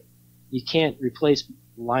quickly. You can't replace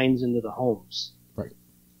lines into the homes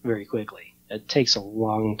very quickly. It takes a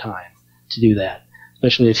long time to do that,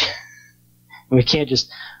 especially if we can't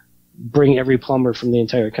just bring every plumber from the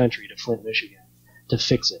entire country to Flint, Michigan to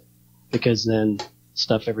fix it, because then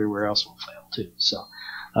stuff everywhere else will fail too. So,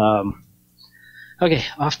 okay,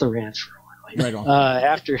 off the rant for a while. Right on.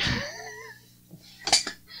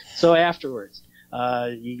 Afterwards,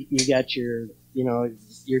 you got your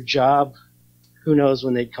job. Who knows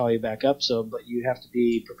when they'd call you back up? But you have to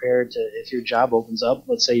be prepared to, if your job opens up,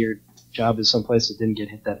 let's say your job is someplace that didn't get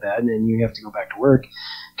hit that bad, and you have to go back to work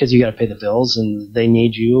because you got to pay the bills and they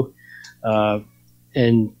need you.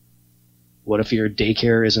 And what if your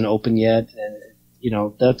daycare isn't open yet? And,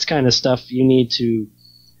 that's kind of stuff you need to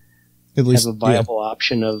at least have a viable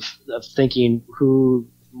option of thinking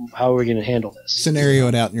how are we going to handle this? Scenario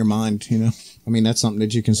it out in your mind, I mean, that's something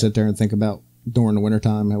that you can sit there and think about during the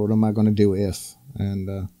wintertime. What am I going to do if?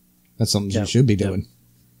 And that's something you should be doing.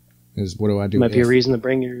 Is what do I do? Might be a reason to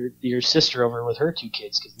bring your sister over with her 2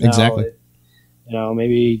 kids. Cause exactly.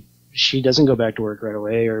 Maybe she doesn't go back to work right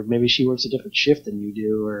away, or maybe she works a different shift than you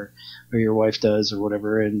do, or your wife does, or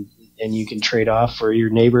whatever, and you can trade off, or your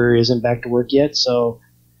neighbor isn't back to work yet, so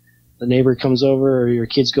the neighbor comes over, or your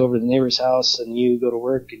kids go over to the neighbor's house, and you go to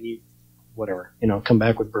work, and you, whatever, come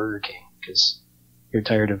back with Burger King, because you're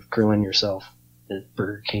tired of grilling yourself. The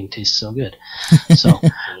Burger King tastes so good. So,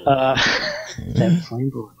 that flame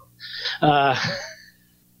broil.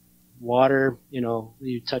 Water,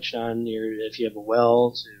 you touched on if you have a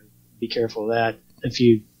well, to be careful of that.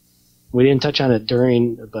 We didn't touch on it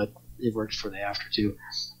during, but it works for the after too.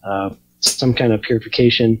 Some kind of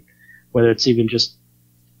purification, whether it's even just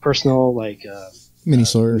personal, like mini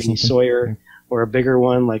Sawyer, or a bigger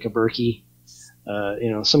one like a Berkey,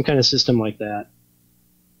 some kind of system like that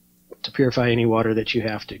to purify any water that you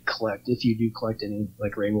have to collect. If you do collect any,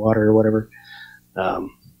 like rainwater or whatever,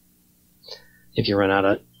 if you run out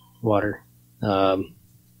of water.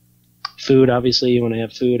 Food, obviously, you want to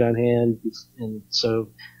have food on hand, and so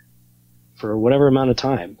for whatever amount of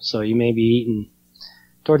time. So you may be eating,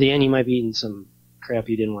 toward the end, you might be eating some crap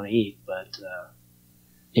you didn't want to eat, but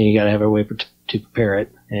you got to have a way to prepare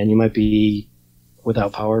it, and you might be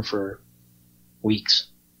without power for weeks.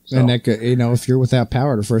 So. And that, if you're without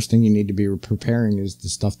power, the first thing you need to be preparing is the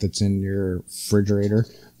stuff that's in your refrigerator.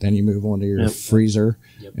 Then you move on to your freezer,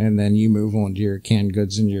 and then you move on to your canned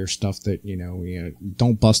goods and your stuff that,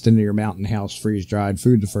 don't bust into your mountain house freeze-dried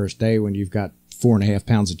food the first day when you've got 4.5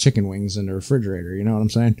 pounds of chicken wings in the refrigerator. You know what I'm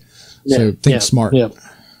saying? Yeah, so think smart. Yeah.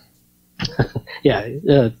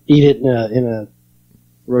 Eat it in a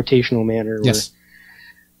rotational manner. Yes.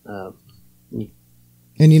 Where,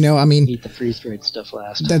 and eat the freeze-dried stuff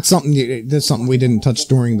last. That's something we didn't touch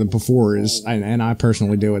during the before and I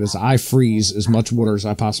personally do it, is I freeze as much water as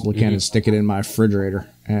I possibly can and stick it in my refrigerator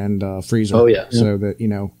and freezer. Oh yeah. So that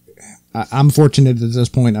I'm fortunate at this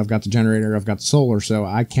point. I've got the generator, I've got the solar, so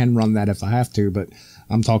I can run that if I have to. But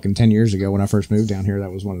I'm talking 10 years ago when I first moved down here.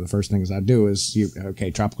 That was one of the first things I'd do is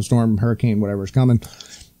tropical storm, hurricane, whatever's coming.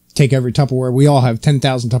 take every Tupperware. We all have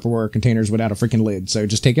 10,000 Tupperware containers without a freaking lid. So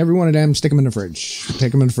just take every one of them, stick them in the fridge,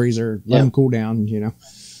 take them in the freezer, let them cool down,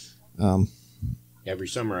 Every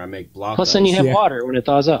summer I make block Plus ice. then you have water when it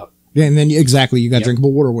thaws out. Yeah, and then you got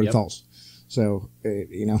drinkable water when it thaws. So,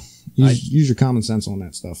 use your common sense on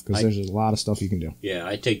that stuff because there's a lot of stuff you can do. Yeah,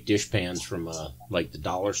 I take dish pans from like the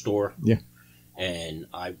dollar store. Yeah. And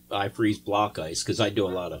I freeze block ice because I do a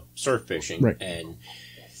lot of surf fishing. Right. And,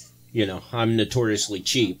 I'm notoriously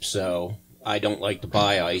cheap, so I don't like to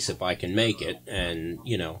buy ice if I can make it. And,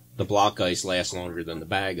 the block ice lasts longer than the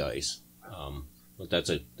bag ice. But that's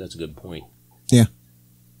a good point. Yeah.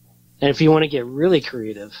 And if you want to get really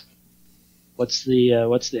creative, what's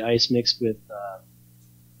the ice mixed with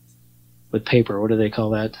paper? What do they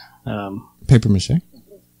call that? Paper mache?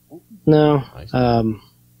 No.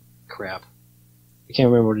 Crap. I can't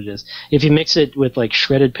remember what it is. If you mix it with like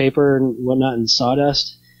shredded paper and whatnot and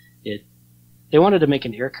sawdust, they wanted to make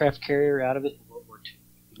an aircraft carrier out of it in World War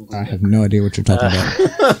II. I have no idea what you're talking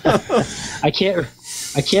about. I can't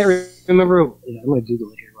remember. I'm going to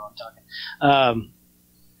Google it here while I'm talking.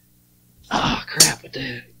 Crap!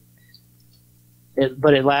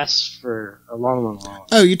 But it lasts for a long.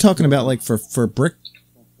 Oh, you're talking about like for brick,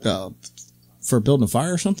 for building a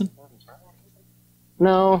fire or something?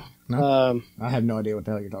 No. I have no idea what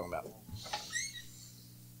the hell you're talking about.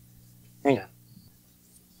 Hang on.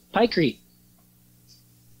 Pykrete.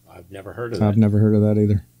 I've never heard of that. I've never heard of that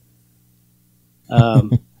either.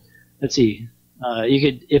 Let's see. You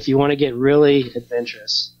could, if you want to get really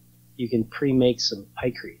adventurous, you can pre-make some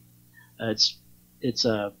pykrete. It's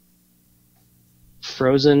a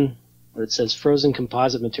frozen. It says frozen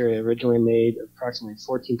composite material originally made of approximately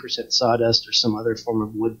 14% sawdust or some other form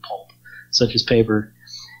of wood pulp, such as paper,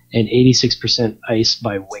 and 86% ice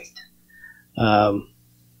by weight.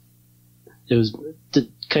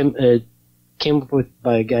 It came up with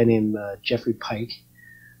by a guy named Jeffrey Pike,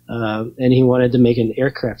 and he wanted to make an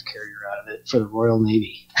aircraft carrier out of it for the Royal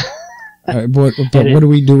Navy. All right, but what do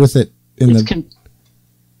we do with it?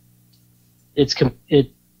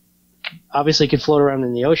 It obviously could float around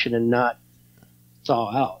in the ocean and not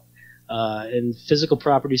thaw out. And physical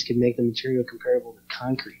properties can make the material comparable to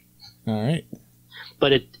concrete. All right.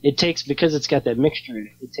 But it takes, because it's got that mixture in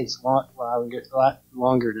it, it takes a lot longer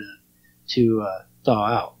to thaw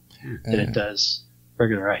out than it does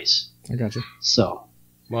regular ice. I got you. So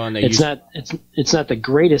it's not the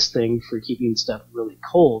greatest thing for keeping stuff really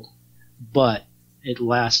cold, but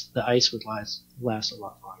the ice would last a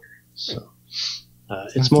lot longer. So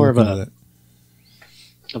it's more of a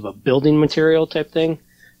building material type thing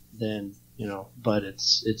than, but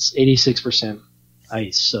it's 86%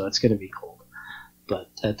 ice, so it's going to be cold. But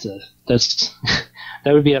that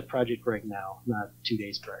would be a project right now, not 2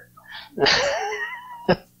 days prior.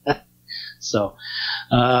 So,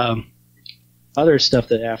 other stuff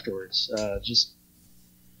that afterwards,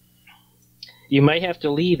 you might have to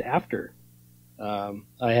leave after. I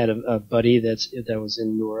had a buddy that was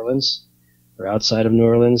in New Orleans or outside of New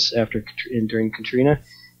Orleans during Katrina.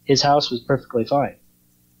 His house was perfectly fine.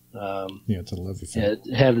 It's a lovely thing.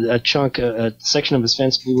 It had a section of his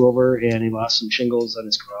fence blew over, and he lost some shingles on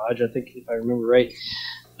his garage, I think, if I remember right.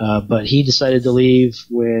 But he decided to leave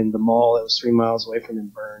when the mall that was 3 miles away from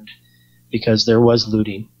him burned because there was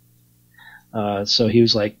looting. So he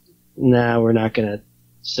was like, nah, we're not going to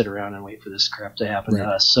sit around and wait for this crap to happen to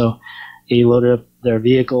us. So he loaded up their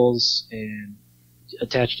vehicles and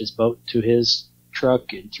attached his boat to his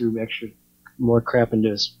truck and threw more crap into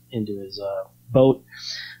his boat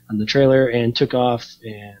on the trailer and took off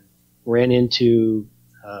and ran into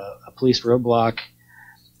a police roadblock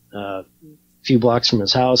a few blocks from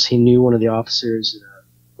his house. He knew one of the officers in a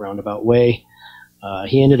roundabout way.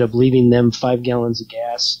 He ended up leaving them 5 gallons of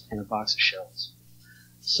gas and a box of shells.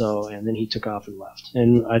 So, and then he took off and left.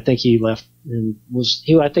 And I think he left and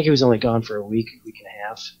I think he was only gone for a week and a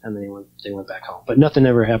half, and then they went back home. But nothing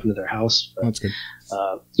ever happened to their house. But, that's good.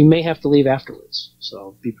 You may have to leave afterwards,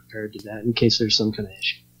 so be prepared to that in case there's some kind of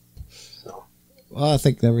issue. So. Well, I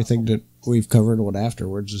think everything that we've covered on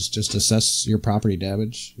afterwards is just assess your property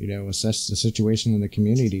damage, assess the situation in the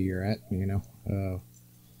community you're at,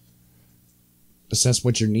 assess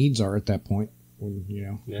what your needs are at that point,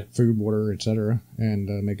 food, water, etc., and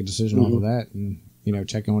make a decision off of that, and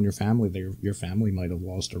check on your family. Your family might have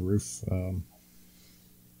lost a roof,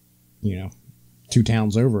 2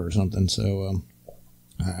 towns over or something. So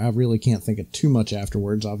I really can't think of too much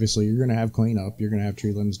afterwards. Obviously, you're going to have cleanup. You're going to have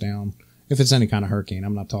tree limbs down. If it's any kind of hurricane,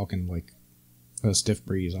 I'm not talking like a stiff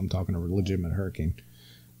breeze. I'm talking a legitimate hurricane.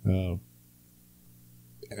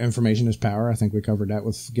 Information is power. I think we covered that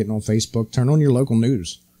with getting on Facebook. Turn on your local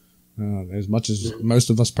news. As much as most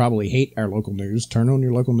of us probably hate our local news, turn on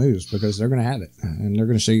your local news because they're going to have it and they're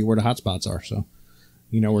going to show you where the hot spots are. So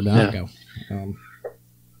you know where to not go.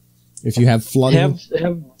 If you have flooding,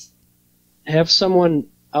 have someone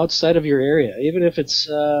outside of your area, even if it's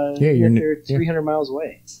you're 300 miles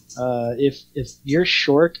away. If you're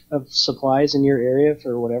short of supplies in your area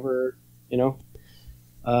for whatever,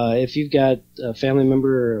 if you've got a family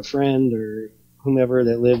member or a friend or whomever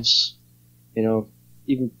that lives,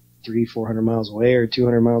 even 300-400 miles away or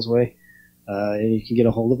 200 miles away, and you can get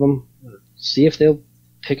a hold of them, see if they'll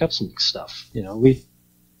pick up some stuff,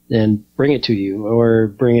 and bring it to you or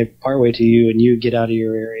bring it partway to you and you get out of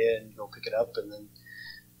your area and go pick it up and then,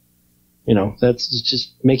 that's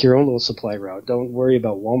just make your own little supply route. Don't worry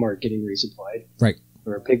about Walmart getting resupplied. Right.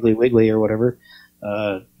 Or Piggly Wiggly or whatever.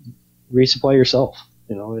 Resupply yourself.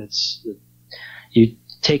 You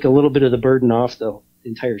take a little bit of the burden off the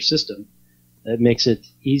entire system. That makes it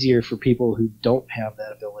easier for people who don't have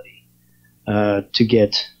that ability to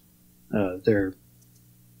get their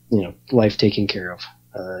life taken care of.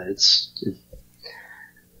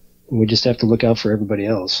 We just have to look out for everybody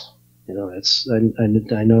else. I know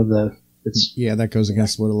that goes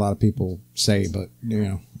against what a lot of people say, but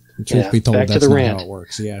truth be told, back that's to the not rant. how it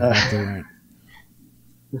works. Yeah, back to the rant.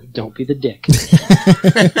 Don't be the dick.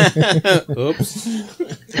 Oops.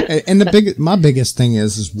 And my biggest thing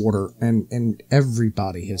is water, and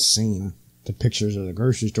everybody has seen the pictures of the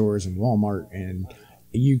grocery stores and Walmart, and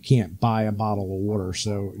you can't buy a bottle of water.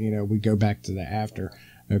 So we go back to the after.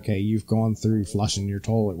 Okay, you've gone through flushing your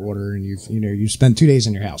toilet water, and you spent 2 days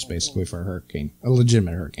in your house basically for a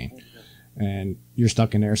legitimate hurricane, and you're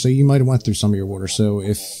stuck in there. So you might have went through some of your water. So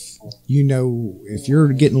if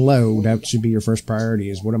you're getting low, that should be your first priority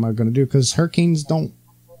is what am I going to do? Because hurricanes don't,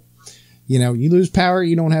 you lose power,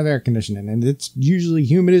 you don't have air conditioning, and it's usually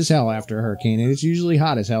humid as hell after a hurricane, and it's usually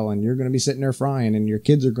hot as hell, and you're going to be sitting there frying, and your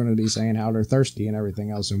kids are going to be saying how they're thirsty and everything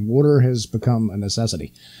else, and water has become a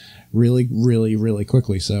necessity really, really, really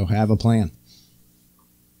quickly. So have a plan.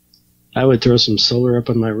 I would throw some solar up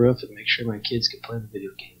on my roof and make sure my kids can play the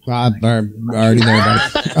video game. I'm already there,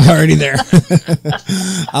 buddy. Already there.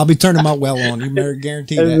 I'll be turning my well on. You better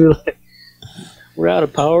guarantee that. We're out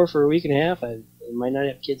of power for a week and a half. I might not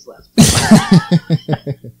have kids left.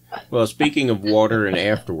 Well, speaking of water and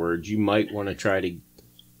afterwards, you might want to try to,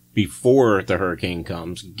 before the hurricane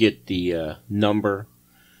comes, get the number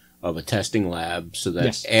of a testing lab so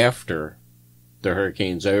that after the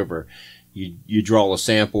hurricane's over, you draw a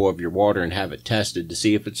sample of your water and have it tested to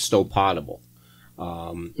see if it's still potable.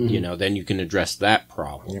 Then you can address that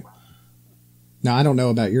problem. Yep. Now, I don't know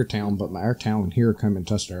about your town, but our town here come and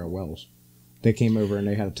tested our wells. They came over and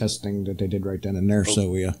they had a testing that they did right then and there.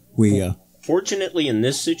 So we fortunately, in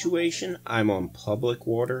this situation, I'm on public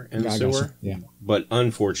water and sewer. Yeah. But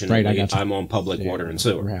unfortunately, I'm on public water and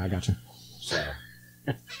sewer. Right, I got you. So.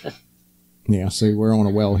 Yeah, so we're on a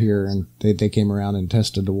well here, and they came around and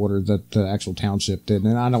tested the water that the actual township did.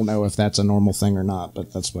 And I don't know if that's a normal thing or not,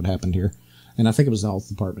 but that's what happened here. And I think it was the health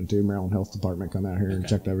department, too. Maryland Health Department come out here and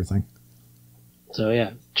checked everything. So,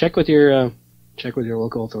 yeah, check with your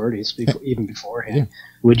local authorities even beforehand. Yeah.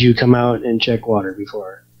 Would you come out and check water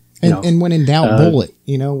before? And when in doubt, boil it.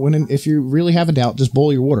 If you really have a doubt, just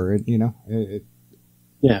boil your water.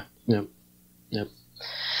 Yeah.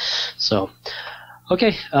 So,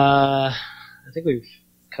 okay. I think we've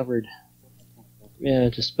covered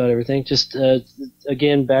just about everything. Just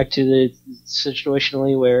again, back to the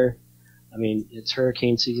situationally where, it's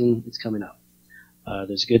hurricane season. It's coming up.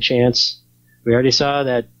 There's a good chance. We already saw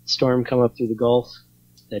that storm come up through the Gulf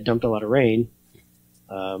that dumped a lot of rain.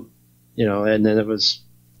 And then it was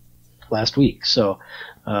last week. So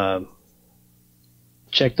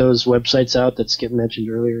check those websites out that Skip mentioned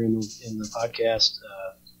earlier in the podcast.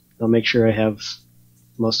 I'll make sure I have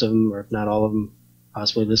most of them, or if not all of them,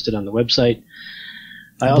 possibly listed on the website.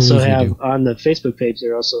 I also have on the Facebook page.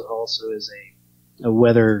 There also is a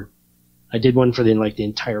weather. I did one for the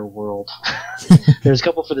entire world. There's a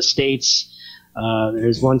couple for the States.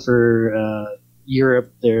 There's one for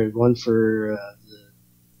Europe. There's one for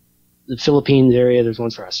the Philippines area. There's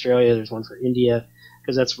one for Australia. There's one for India,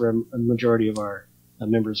 because that's where a majority of our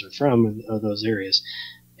members are from, those areas.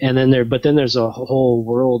 And then there's a whole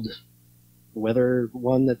world weather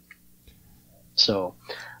one that. So,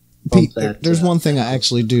 Pete, there's one thing I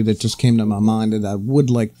actually do that just came to my mind that I would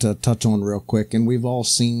like to touch on real quick. And we've all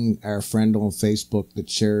seen our friend on Facebook that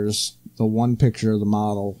shares the one picture of the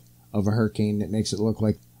model of a hurricane that makes it look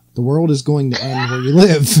like the world is going to end where you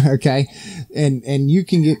live. Okay. And you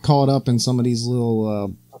can get caught up in some of these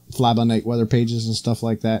little fly-by-night weather pages and stuff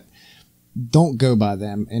like that. Don't go by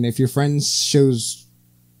them. And if your friend shows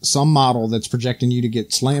some model that's projecting you to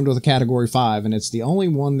get slammed with a Category 5, and it's the only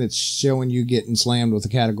one that's showing you getting slammed with a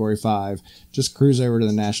Category 5, just cruise over to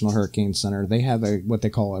the National Hurricane Center. They have what they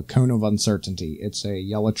call a cone of uncertainty. It's a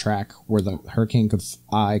yellow track where the hurricane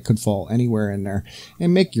eye could fall anywhere in there,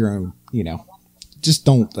 and make your own, just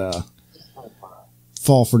don't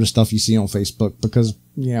fall for the stuff you see on Facebook, because,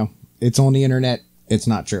 it's on the internet. It's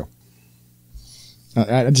not true.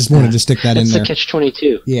 I just wanted to stick that in there. That's the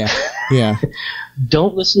catch-22. Yeah.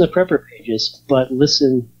 Don't listen to prepper pages, but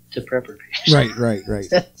listen to prepper pages. Right.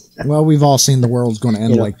 Well, we've all seen the world's going to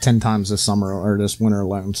end like 10 times this summer or this winter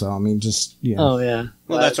alone. So, I mean, just, Oh, yeah.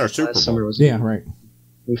 Well, that's our Super Bowl. Summer was right.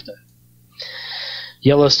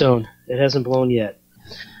 Yellowstone. It hasn't blown yet.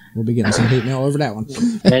 We'll be getting some hate mail over that one.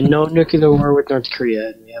 And no nuclear war with North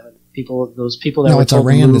Korea. And we haven't those people that were told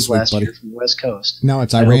Iran to this move week, last buddy. year from the West Coast. No,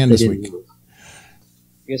 it's Iran this week. Move. I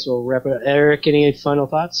guess we'll wrap it up. Eric, any final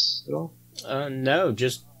thoughts at all? No,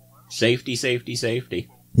 just safety.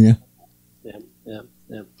 Yeah.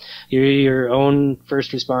 You're your own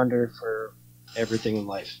first responder for everything in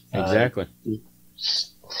life. Exactly.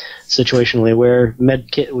 Situationally aware. Med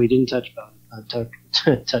kit, we didn't touch on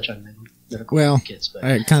medical kits. But,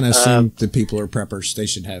 I kind of assume that people are preppers. They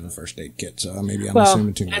should have a first aid kit. So maybe I'm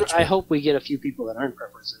assuming too much. I hope we get a few people that aren't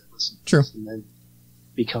preppers that listen to True. this and then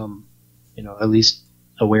become, at least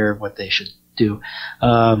aware of what they should do.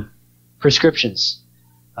 Prescriptions.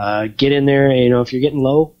 Get in there. If you're getting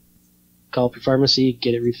low, call up your pharmacy,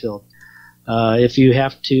 get it refilled. If you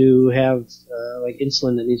have to have like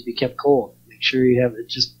insulin that needs to be kept cold, make sure you have it.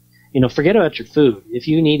 Just forget about your food. If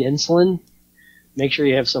you need insulin, make sure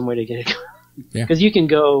you have some way to get it. Because you can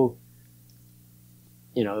go.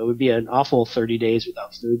 It would be an awful 30 days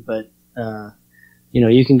without food, but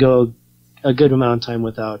you can go a good amount of time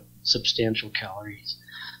without substantial calories.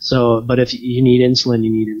 So, but if you need insulin, you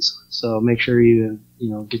need insulin. So make sure you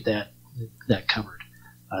get that covered.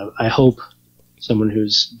 I hope someone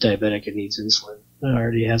who's diabetic and needs insulin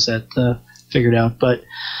already has that figured out. But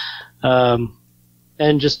and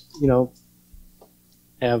just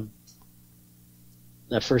have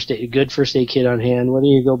a good first aid kit on hand. Whether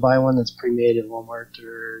you go buy one that's pre-made at Walmart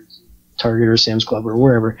or Target or Sam's Club or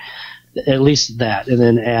wherever, at least that, and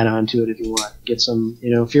then add on to it if you want. Get some.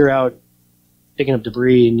 If you're out picking up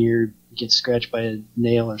debris and you get scratched by a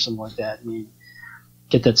nail or something like that, and you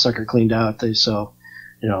get that sucker cleaned out. So,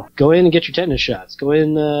 go in and get your tetanus shots. Go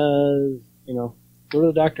in, go to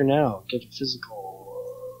the doctor now. Get a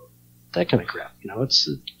physical, that kind of crap. It's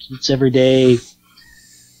everyday.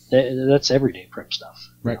 That's everyday prep stuff.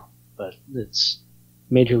 Right. But it's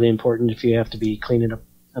majorly important if you have to be cleaning up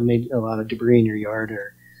a lot of debris in your yard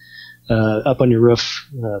or up on your roof,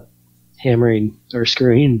 hammering or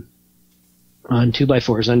screwing on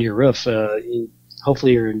 2x4s under your roof.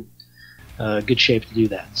 Hopefully you're in good shape to do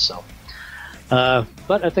that. So,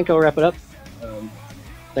 but I think I'll wrap it up.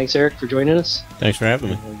 Thanks, Eric, for joining us. Thanks for having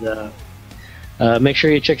me. And make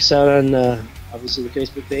sure you check us out on obviously the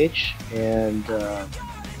Facebook page and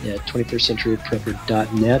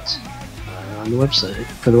 21stcenturyprepper.net on the website.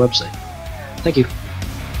 Thank you.